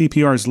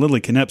 BPR's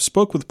Lily Knepp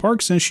spoke with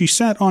Parks as she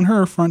sat on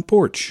her front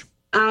porch.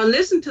 I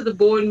listened to the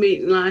board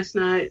meeting last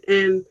night,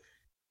 and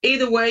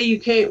either way, you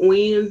can't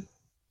win.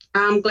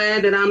 I'm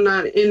glad that I'm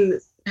not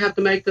have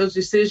to make those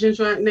decisions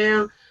right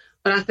now,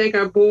 but I think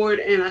our board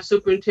and our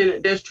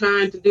superintendent, they're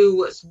trying to do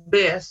what's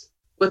best,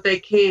 what they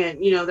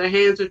can. You know, their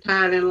hands are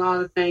tied in a lot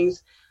of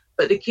things,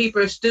 but to keep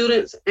our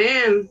students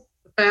and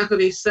the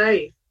faculty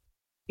safe,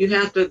 you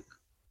have to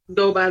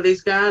go by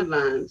these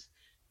guidelines.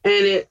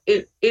 And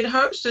it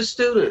hurts the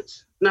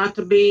students not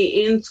to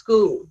be in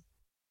school,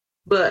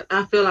 but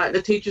I feel like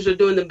the teachers are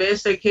doing the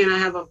best they can. I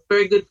have a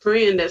very good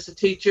friend that's a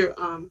teacher,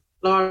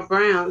 Laura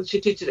Brown. She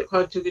teaches at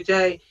Cartuga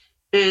J,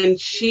 and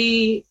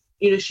she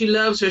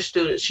loves her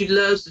students. She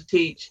loves to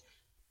teach,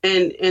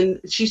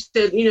 and she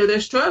said, they're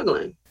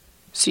struggling.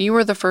 So you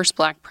were the first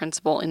black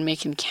principal in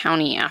Macon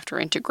County after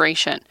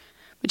integration,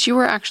 but you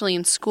were actually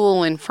in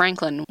school in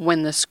Franklin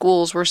when the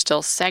schools were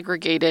still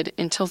segregated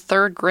until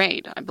third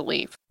grade, I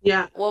believe.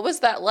 Yeah. What was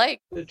that like?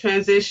 The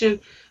transition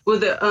with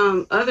the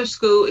other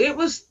school, it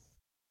was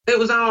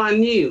all I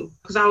knew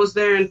because I was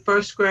there in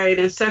first grade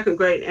and second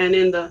grade.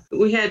 And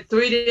we had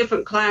 3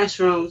 different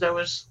classrooms. There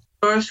was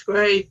first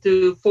grade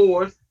through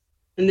 4th,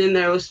 and then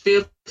there was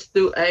 5th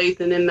through 8th,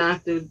 and then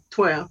 9th through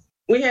 12th.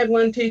 We had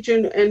one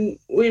teacher, and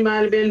we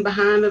might have been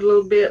behind it a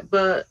little bit,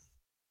 but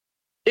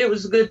it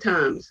was good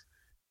times.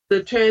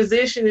 The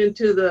transition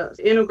into the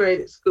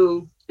integrated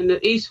school in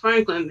the East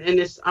Franklin, and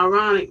it's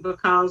ironic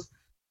because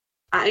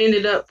I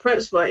ended up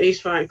principal at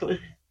East Franklin.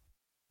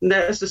 And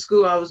that's the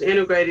school I was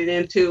integrated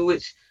into,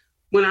 which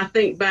when I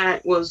think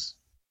back was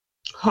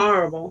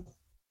horrible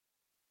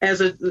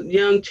as a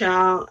young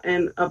child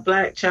and a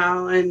black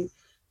child and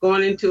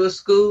going into a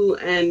school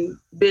and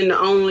being the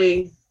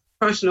only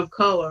person of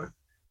color.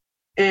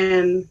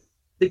 And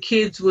the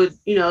kids would,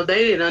 they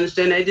didn't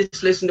understand. They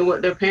just listened to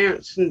what their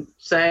parents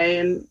say,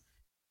 and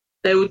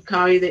they would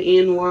call you the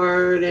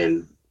N-word.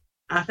 And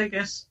I think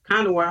that's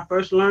kind of where I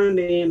first learned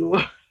the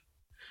N-word.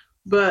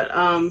 But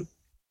I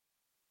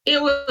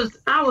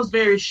was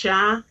very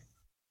shy.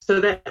 So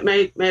that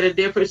made a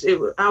difference.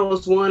 I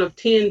was one of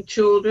 10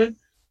 children.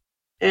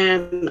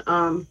 And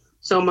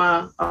so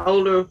my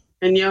older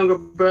and younger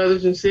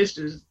brothers and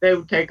sisters, they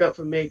would take up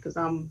for me because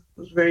I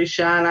was very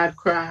shy and I'd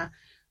cry.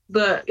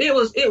 But it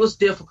was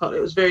difficult.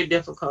 It was very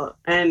difficult.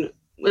 And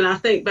when I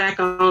think back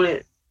on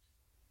it,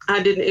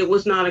 it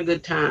was not a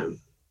good time.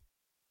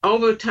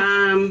 Over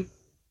time,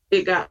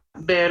 it got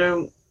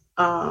better.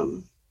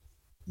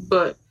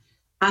 But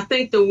I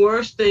think the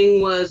worst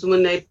thing was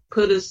when they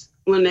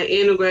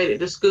integrated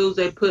the schools,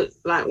 they put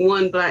like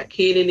one black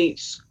kid in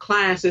each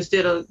class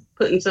instead of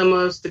putting some of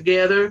us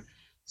together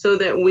so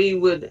that we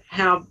would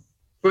have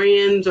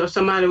friends or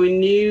somebody we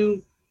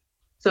knew.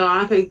 So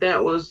I think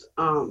that was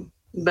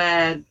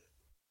bad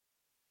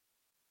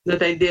that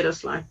they did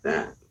us like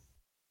that.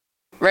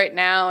 Right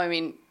now,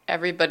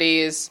 everybody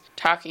is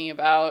talking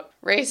about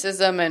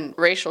racism and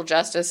racial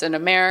justice in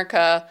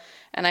America,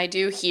 and I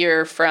do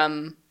hear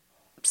from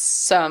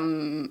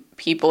some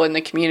people in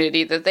the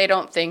community that they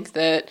don't think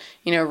that,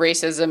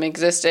 racism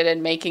existed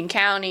in Macon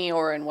County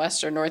or in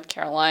Western North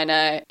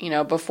Carolina,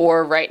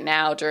 before right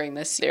now during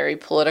this very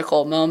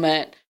political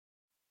moment.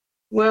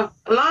 Well,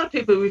 a lot of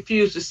people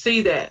refuse to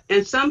see that.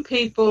 And some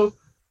people,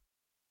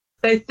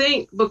 they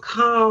think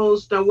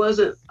because there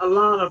wasn't a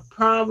lot of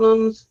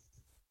problems,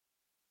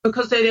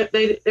 because they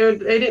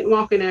didn't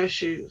walk in their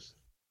shoes.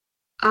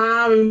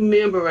 I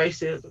remember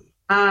racism.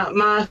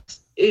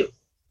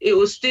 It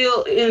was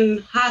still in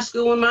high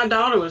school when my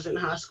daughter was in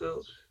high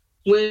school,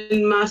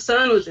 when my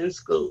son was in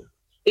school.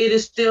 It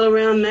is still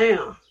around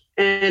now.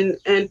 And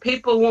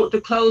people want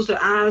to close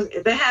their eyes.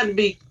 They had to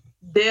be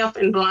deaf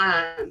and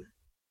blind.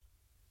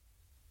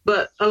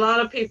 But a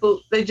lot of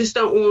people, they just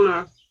don't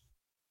want to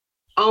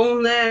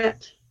own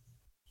that,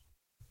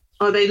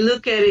 or they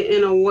look at it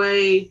in a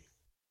way,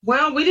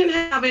 well, we didn't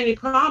have any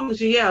problems.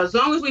 Yeah, as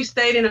long as we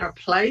stayed in our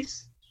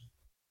place.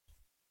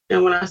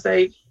 And when I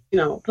say,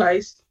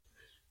 place,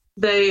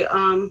 they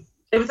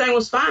everything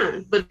was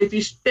fine. But if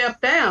you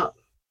stepped out,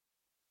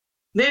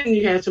 then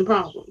you had some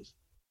problems.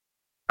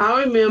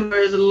 I remember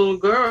as a little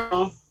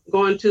girl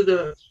going to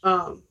the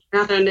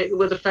out there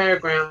with the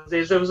fairgrounds.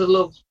 There was a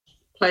little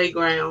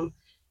playground,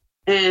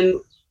 and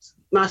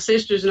my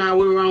sisters and I,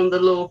 we were on the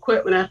little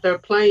equipment out there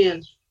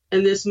playing,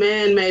 And this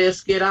man made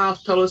us get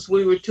off, told us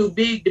we were too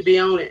big to be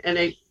on it,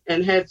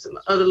 and had some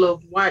other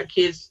little white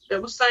kids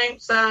that were same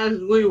size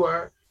as we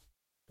were,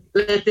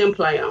 let them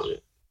play on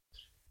it.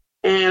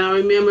 And I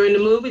remember in the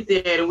movie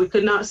theater, we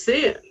could not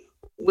sit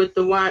with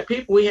the white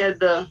people. We had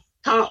the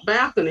top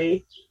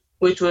balcony,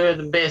 which were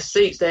the best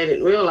seats. They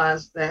didn't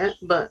realize that,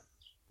 but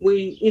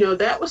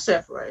that was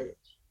separated.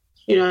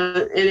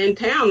 And in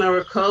town there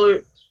were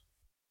colored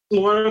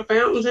water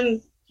fountains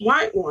and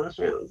white water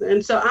fountains.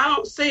 And so I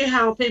don't see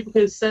how people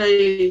can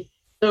say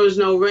there was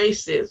no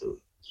racism.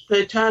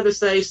 They try to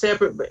say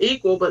separate but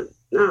equal, but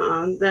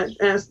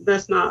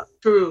that's not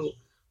true.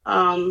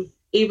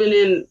 Even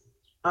in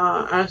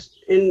our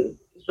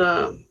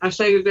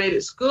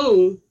segregated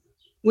school,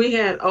 we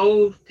had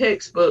old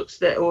textbooks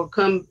that would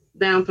come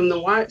down from the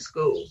white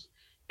schools,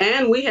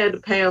 and we had to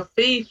pay a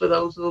fee for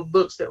those little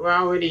books that were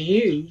already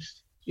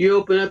used. You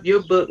open up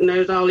your book and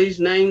there's all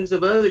these names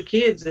of other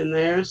kids in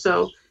there.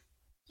 So,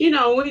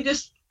 we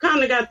just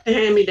kind of got the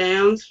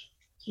hand-me-downs.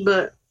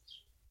 But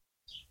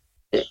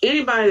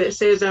anybody that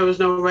says there was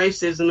no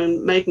racism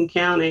in Macon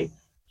County,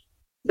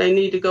 they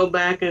need to go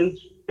back and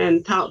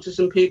talk to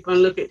some people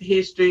and look at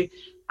history.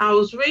 I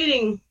was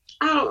reading,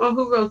 I don't know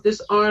who wrote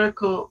this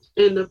article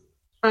in the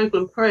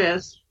Franklin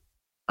Press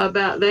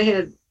about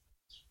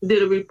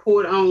did a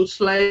report on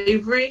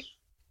slavery,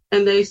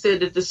 and they said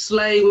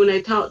that when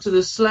they talked to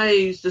the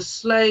slaves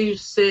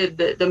said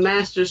that the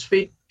masters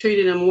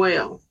treated them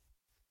well.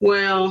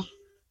 Well,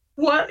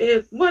 what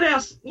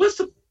else? What's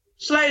the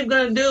slave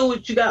going to do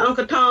with you got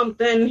Uncle Tom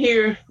standing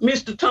here,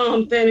 Mr.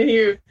 Tom standing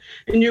here,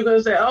 and you're going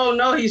to say, oh,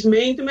 no, he's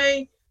mean to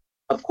me?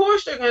 Of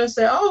course they're going to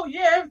say, oh,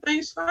 yeah,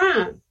 everything's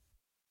fine.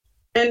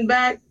 And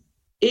back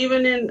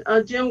even in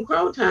Jim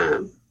Crow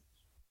time,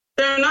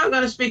 they're not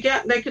going to speak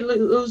out. They could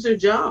lose their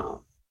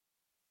job.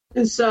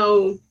 And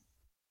so,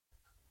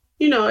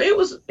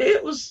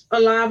 it was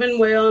alive and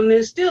well, and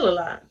it's still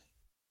alive.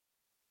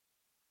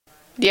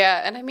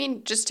 Yeah, and I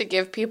mean, just to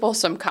give people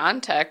some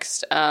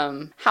context,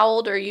 how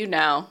old are you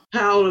now?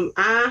 How old am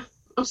I?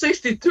 I'm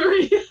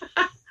 63.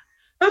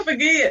 I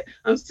forget.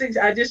 I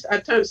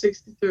turned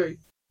 63.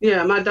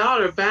 Yeah, my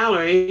daughter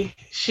Valerie,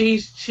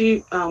 she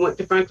went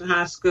to Franklin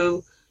High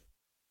School,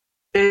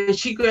 and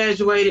she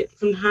graduated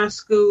from high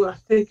school. I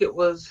think it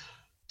was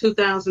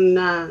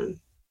 2009.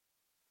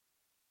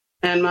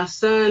 And my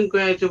son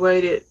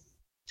graduated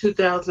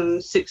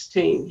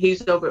 2016.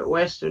 He's over at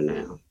Western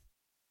now.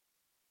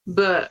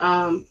 But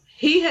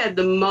he had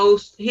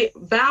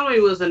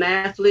Valerie was an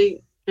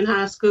athlete in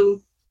high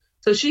school,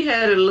 so she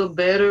had it a little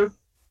better.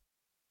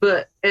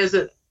 But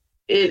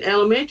in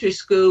elementary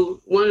school,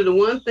 one of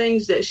the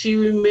things that she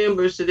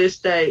remembers to this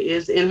day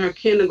is in her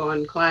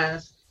kindergarten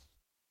class,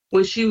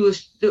 when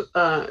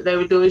they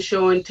were doing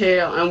show and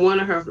tell, and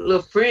one of her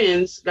little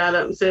friends got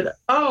up and said,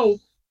 oh,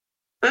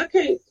 I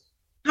can't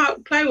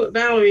play with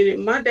Valerie.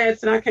 My dad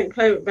said I can't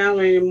play with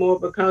Valerie anymore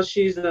because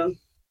she's an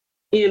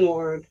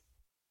N-word.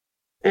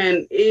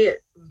 And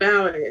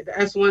Valerie,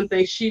 that's one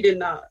thing, she did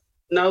not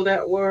know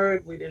that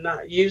word. We did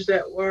not use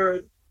that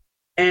word.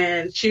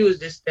 And she was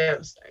just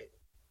devastated.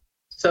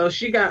 So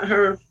she got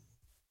her,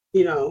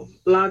 a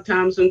lot of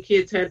times when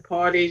kids had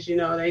parties,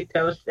 they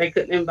tell us they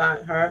couldn't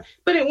invite her.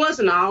 But it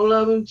wasn't all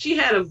of them. She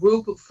had a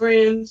group of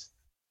friends.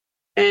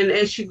 And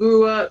as she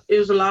grew up, it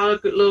was a lot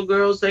of little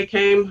girls. They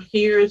came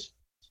here and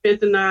spent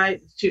the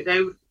night. She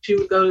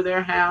would go to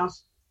their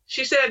house.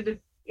 She said that,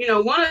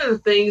 one of the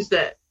things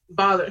that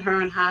bothered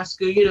her in high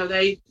school,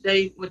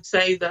 they would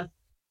say the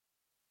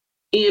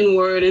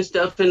N-word and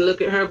stuff and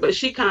look at her, but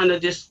she kind of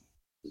just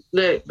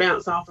let it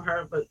bounce off of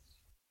her. But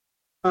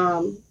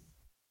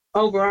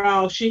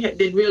overall, she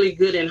did really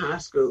good in high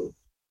school.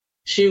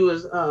 She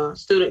was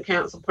student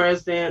council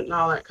president and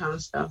all that kind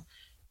of stuff.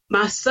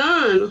 My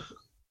son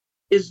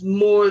is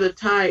more the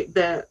type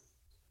that,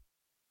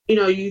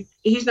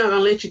 he's not going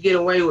to let you get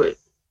away with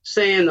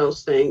saying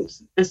those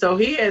things. And so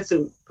he had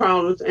some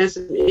problems and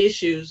some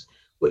issues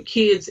with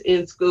kids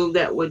in school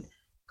that would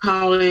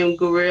call him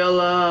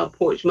gorilla,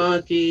 porch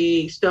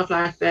monkey, stuff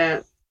like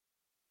that.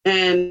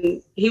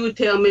 And he would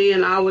tell me,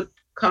 and I would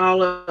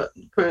call up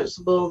the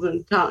principals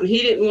and talk. And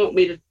he didn't want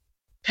me to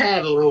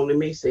tattle on him.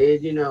 He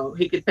said,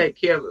 he could take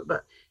care of it.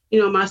 But,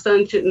 my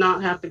son should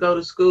not have to go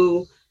to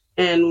school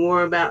and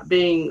worry about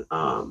being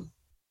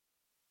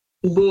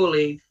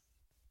bullied.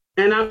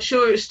 And I'm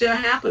sure it still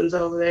happens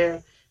over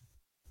there.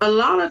 A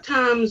lot of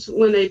times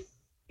when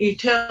you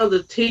tell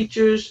the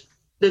teachers,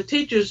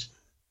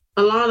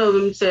 a lot of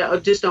them say, oh,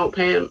 just don't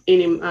pay them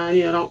any mind,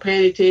 don't pay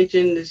any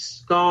attention,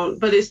 it's gone.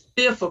 But it's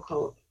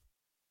difficult.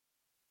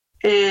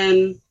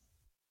 And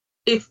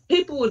if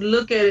people would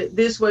look at it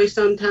this way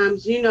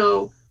sometimes,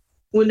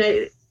 when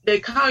they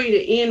call you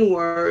the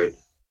N-word,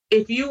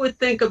 if you would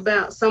think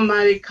about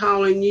somebody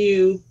calling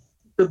you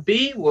the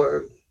B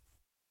word,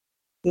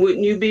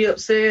 wouldn't you be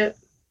upset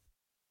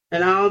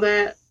and all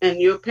that? And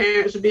your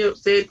parents would be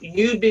upset,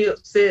 you'd be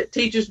upset,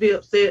 teachers be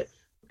upset.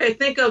 Okay,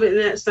 think of it in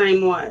that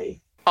same way.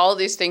 All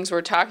these things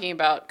we're talking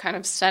about kind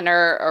of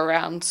center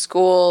around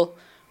school.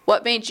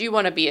 What made you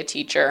want to be a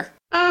teacher?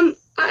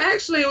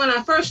 When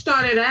I first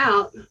started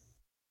out,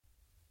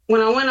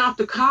 when I went off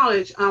to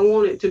college, I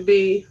wanted to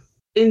be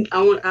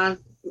I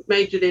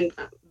majored in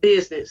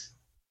business.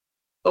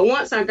 But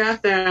once I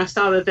got there, I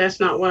saw that that's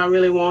not what I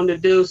really wanted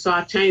to do. So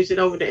I changed it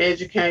over to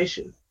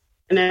education.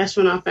 And that's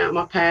when I found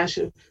my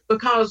passion.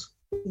 Because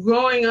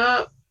growing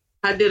up,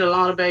 I did a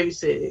lot of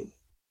babysitting.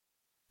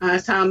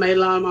 That's how I made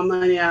a lot of my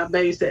money. I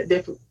babysat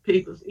different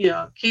people,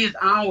 kids.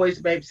 I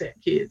always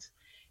babysat kids.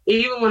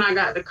 Even when I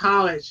got to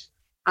college,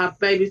 I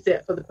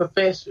babysat for the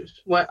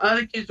professors. While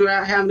other kids were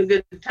out having a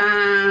good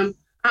time,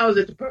 I was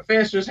at the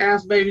professor's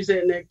house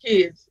babysitting their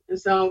kids. And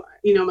so,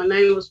 my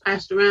name was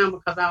passed around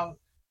because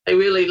they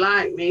really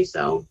liked me.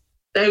 So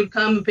they would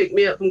come and pick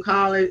me up from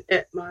college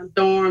at my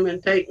dorm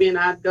and take me, and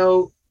I'd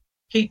go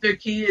keep their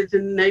kids,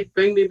 and they'd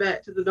bring me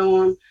back to the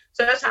dorm.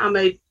 So that's how I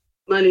made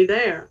money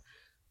there.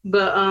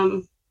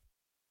 But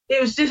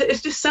it's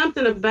just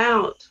something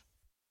about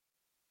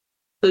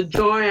the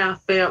joy I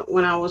felt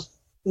when I was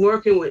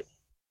working with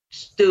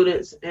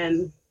students,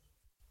 and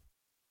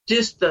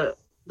just the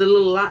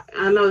little light.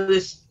 I know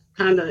this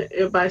kind of,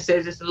 everybody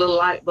says it's a little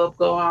light bulb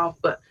go off,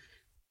 but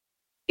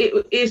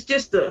it's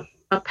just a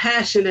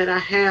passion that I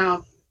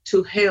have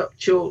to help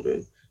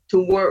children,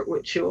 to work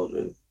with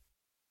children.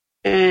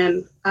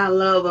 And I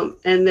love them,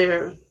 and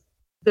they're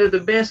the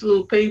best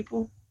little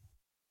people.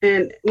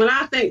 And when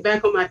I think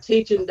back on my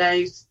teaching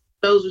days,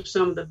 those are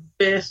some of the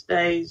best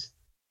days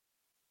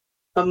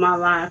of my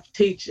life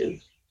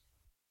teaching.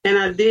 And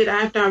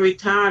after I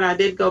retired, I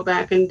did go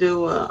back and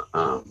do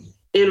a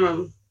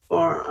interim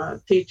for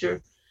a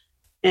teacher,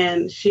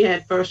 and she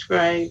had first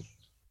grade,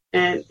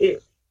 and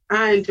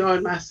I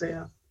enjoyed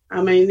myself.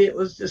 I mean, it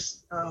was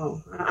just,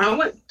 I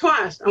went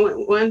twice. I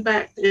went one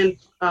back and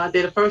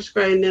did a first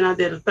grade, and then I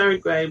did a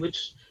third grade,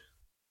 which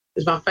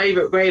is my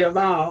favorite grade of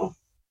all.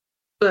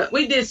 But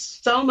we did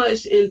so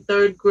much in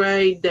third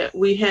grade that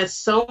we had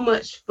so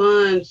much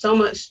fun, so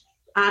much.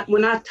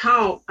 When I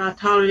taught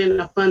it in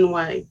a fun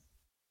way.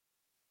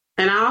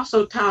 And I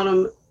also taught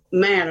them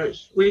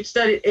manners. We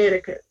studied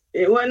etiquette.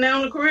 It wasn't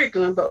on the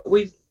curriculum, but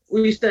we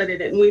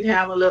studied it, and we'd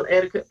have a little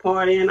etiquette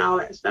party and all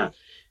that stuff.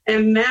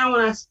 And now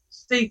when I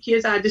see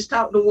kids, I just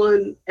talked to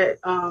one at,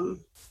 I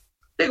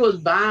think it was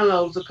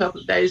Bilo's a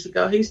couple of days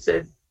ago. He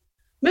said,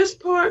 "Miss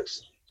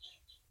Parks,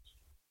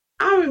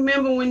 I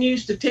remember when you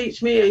used to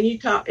teach me and you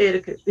taught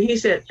etiquette." He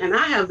said, "And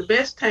I have the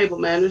best table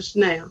manners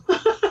now."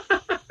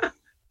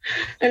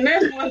 And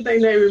that's one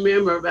thing they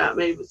remember about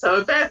me. So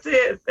if that's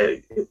it,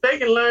 if they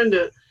can learn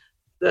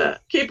to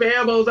keep their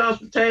elbows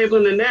off the table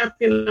and the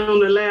napkin on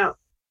the lap,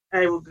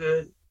 they were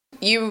good.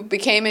 You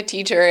became a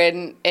teacher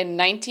in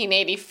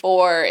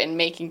 1984 in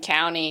Macon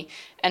County,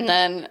 and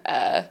then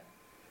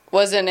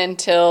wasn't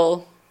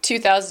until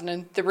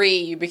 2003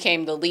 you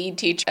became the lead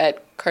teacher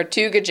at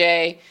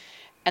Cartooga,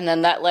 and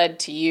then that led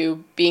to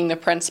you being the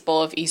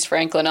principal of East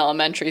Franklin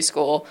Elementary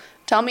School.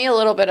 Tell me a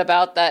little bit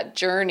about that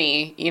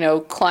journey,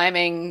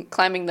 climbing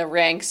the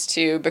ranks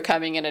to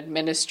becoming an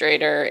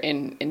administrator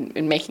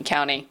in Macon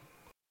County.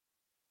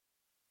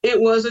 It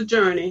was a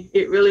journey.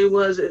 It really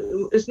was. It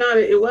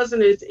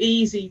wasn't as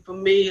easy for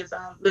me as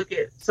I look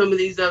at some of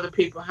these other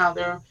people, how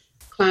they're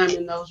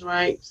climbing those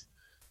ranks.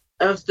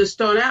 To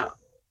start out,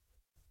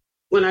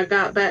 when I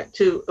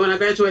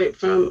graduated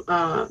from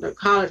the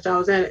college I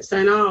was at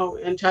St.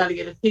 Aug and tried to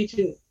get a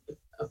teaching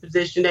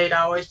position, they'd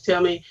always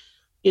tell me,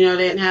 they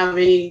didn't have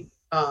any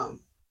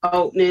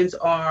openings,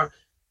 or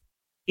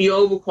you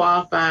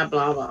overqualified,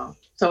 blah, blah.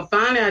 So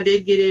finally I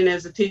did get in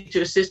as a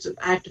teacher assistant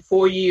after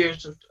 4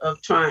 years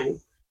of trying.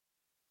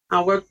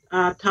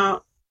 I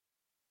taught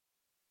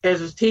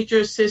as a teacher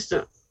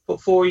assistant for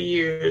 4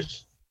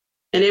 years.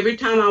 And every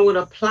time I would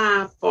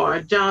apply for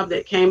a job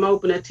that came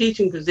open, a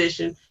teaching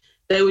position,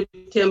 they would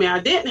tell me I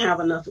didn't have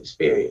enough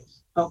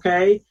experience,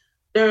 okay?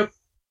 There are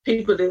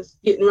people that's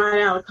getting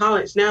right out of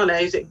college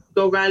nowadays that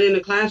go right in the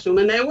classroom,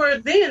 and they were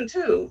then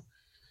too.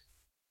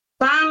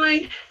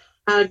 Finally,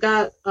 I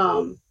got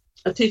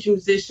a teaching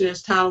position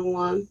as Title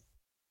I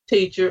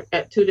teacher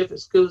at two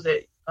different schools,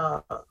 at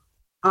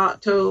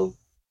Otto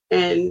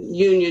and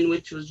Union,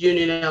 which was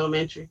Union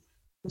Elementary.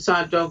 So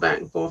I drove back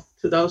and forth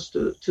to those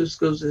two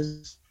schools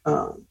as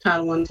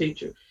Title I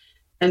teacher.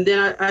 And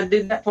then I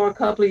did that for a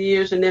couple of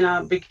years, and then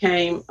I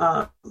became,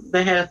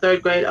 they had a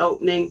third grade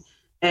opening,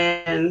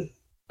 and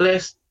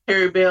bless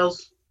Harry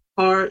Bell's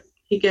heart,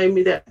 he gave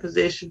me that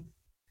position.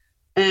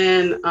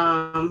 And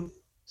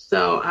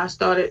so I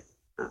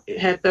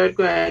had third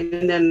grade,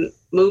 and then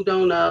moved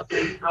on up,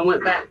 and I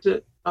went back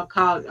to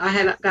college.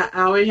 I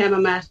already had my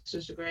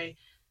master's degree.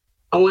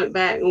 I went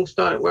back and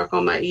started work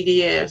on my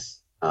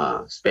EDS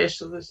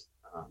specialist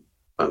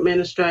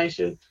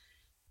administration.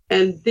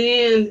 And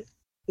then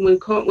when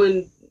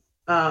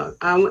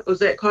I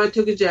was at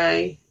Cartooga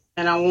J,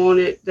 and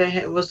they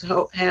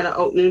had an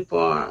opening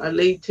for a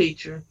lead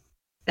teacher,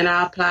 and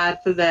I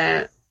applied for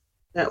that.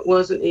 That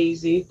wasn't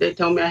easy. They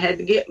told me I had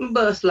to get my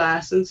bus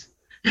license.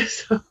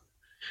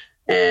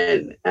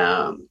 And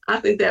I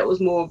think that was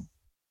more,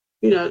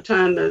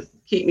 trying to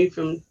keep me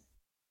from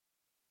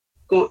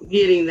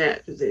getting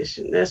that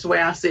position. That's the way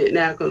I see it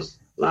now, because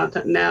A lot of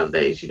times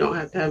nowadays, you don't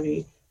have to have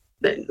a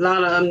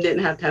lot of them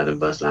didn't have to have a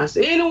bus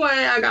license. Anyway,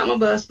 I got my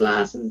bus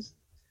license.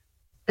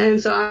 And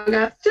so I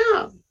got the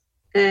job.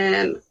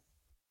 And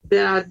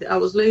then I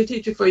was lead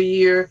teacher for a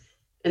year.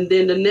 And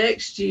then the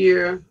next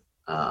year,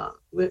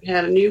 we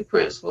had a new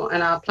principal,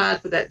 and I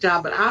applied for that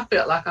job, but I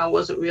felt like I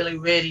wasn't really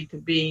ready to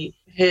be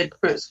head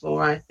principal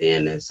right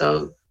then. And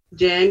so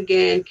Jan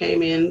Gann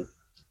came in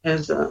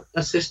as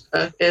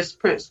as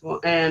principal,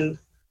 and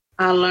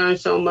I learned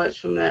so much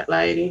from that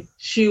lady.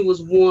 She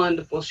was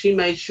wonderful. She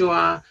made sure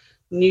I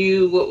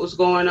knew what was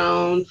going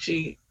on.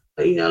 She,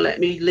 let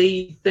me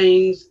lead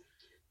things.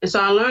 And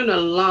so I learned a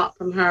lot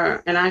from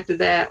her. And after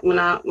that,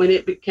 when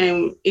it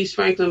became East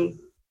Franklin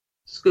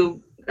School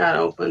got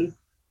open,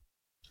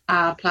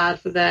 I applied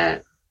for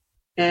that,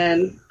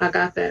 and I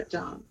got that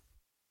job.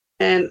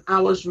 And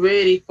I was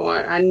ready for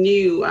it. I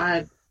knew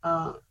I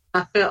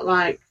felt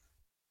like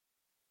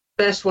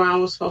that's where I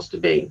was supposed to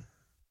be.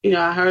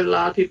 I heard a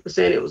lot of people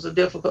saying it was a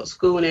difficult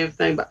school and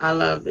everything, but I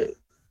loved it.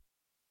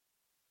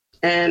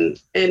 And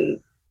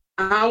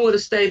I would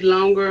have stayed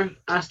longer.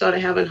 I started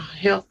having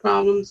health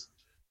problems.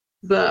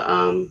 But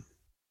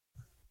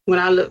when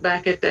I look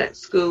back at that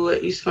school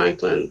at East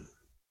Franklin,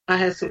 I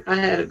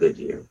had a good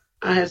year.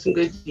 I had some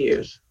good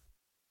years.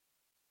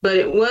 But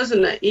it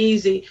wasn't an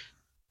easy.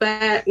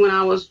 Back when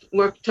I was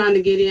trying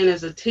to get in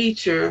as a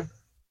teacher,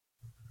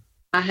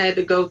 I had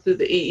to go through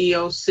the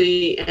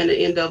EEOC and the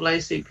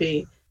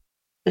NAACP.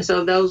 And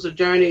so those are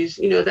journeys,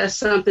 that's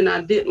something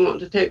I didn't want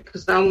to take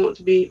because I want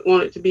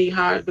it to be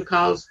hard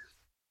because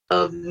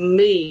of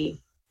me,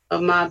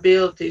 of my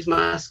abilities,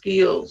 my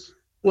skills,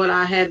 what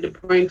I had to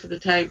bring to the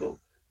table.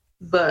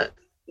 But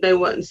they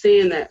wasn't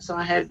seeing that, so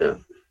I had to,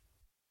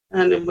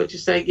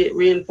 get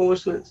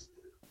reinforcements.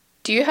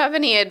 Do you have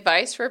any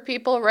advice for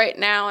people right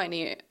now?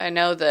 I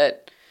know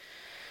that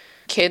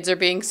kids are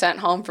being sent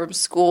home from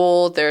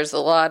school. There's a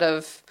lot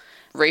of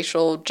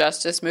racial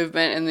justice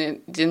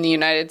movement in the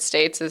United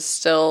States is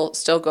still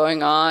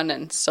going on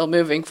and still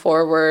moving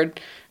forward.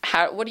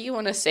 What do you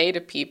want to say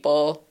to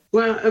people?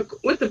 Well,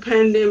 with the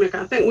pandemic,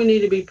 I think we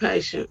need to be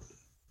patient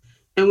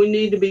and we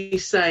need to be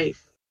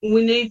safe.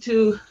 We need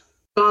to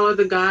follow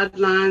the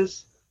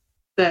guidelines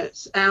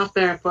that's out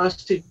there for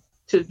us to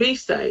be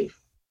safe.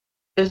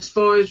 As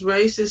far as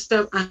racist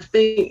stuff, I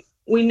think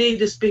we need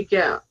to speak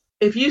out.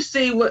 If you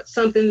see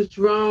something's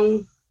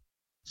wrong,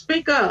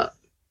 speak up.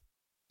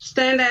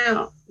 Stand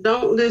out.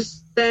 Don't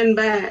just stand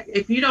back.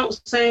 If you don't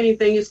say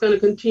anything, it's going to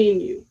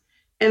continue.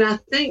 And I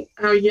think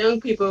our young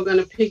people are going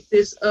to pick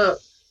this up.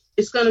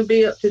 It's going to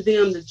be up to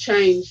them to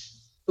change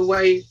the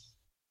way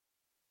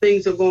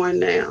things are going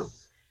now.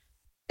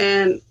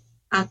 And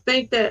I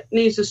think that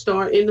needs to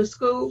start in the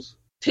schools,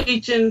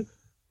 teaching.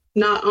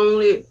 Not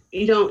only,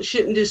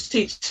 shouldn't just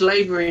teach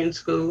slavery in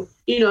school,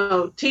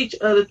 teach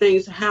other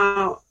things,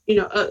 how,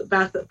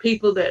 about the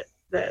people that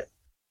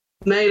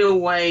made a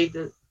way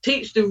to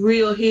teach the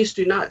real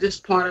history, not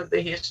just part of the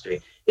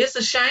history. It's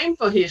a shame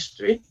for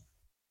history.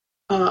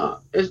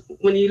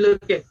 When you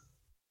look at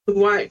the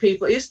white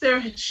people, it's their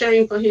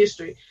shame for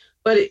history.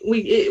 But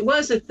it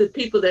wasn't the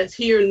people that's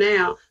here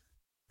now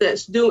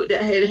that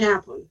had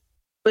happened,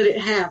 but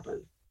it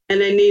happened. And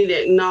they need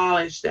to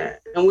acknowledge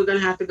that. And we're going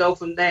to have to go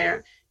from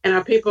there. And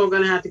our people are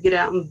going to have to get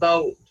out and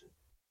vote.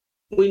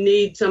 We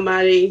need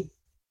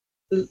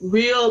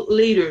real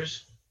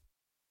leaders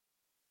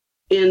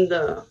in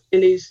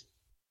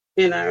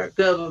our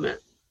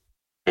government.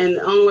 And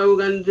the only way we're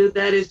going to do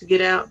that is to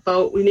get out,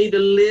 vote. We need to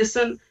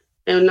listen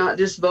and not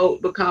just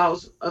vote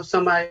because of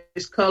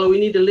somebody's color. We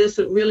need to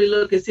listen, really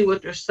look and see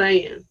what they're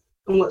saying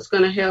and what's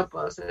going to help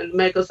us and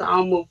make us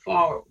all move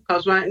forward.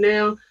 Because right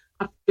now,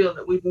 I feel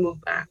that we've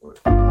moved backward.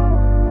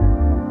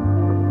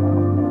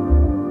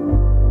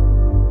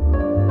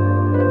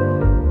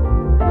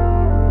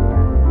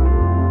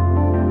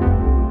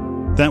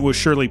 That was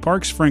Shirley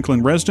Parks,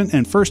 Franklin resident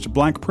and first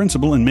black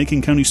principal in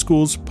Macon County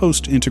Schools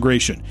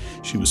post-integration.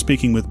 She was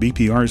speaking with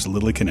BPR's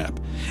Lily Knapp.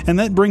 And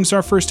that brings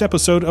our first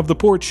episode of The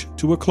Porch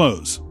to a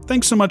close.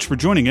 Thanks so much for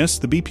joining us.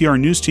 The BPR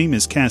News team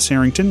is Cass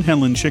Harrington,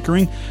 Helen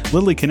Chickering,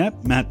 Lily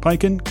Knapp, Matt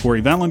Piken,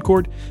 Corey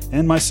Valancourt,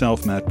 and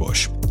myself, Matt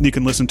Bush. You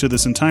can listen to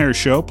this entire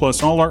show,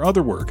 plus all our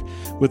other work,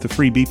 with the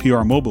free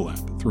BPR mobile app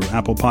through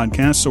Apple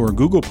Podcasts or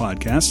Google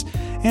Podcasts,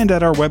 and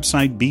at our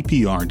website,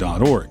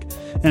 bpr.org.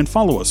 And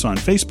follow us on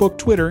Facebook,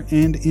 Twitter,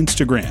 and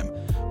Instagram.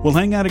 We'll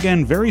hang out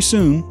again very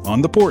soon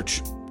on The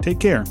Porch.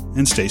 Take care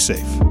and stay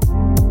safe.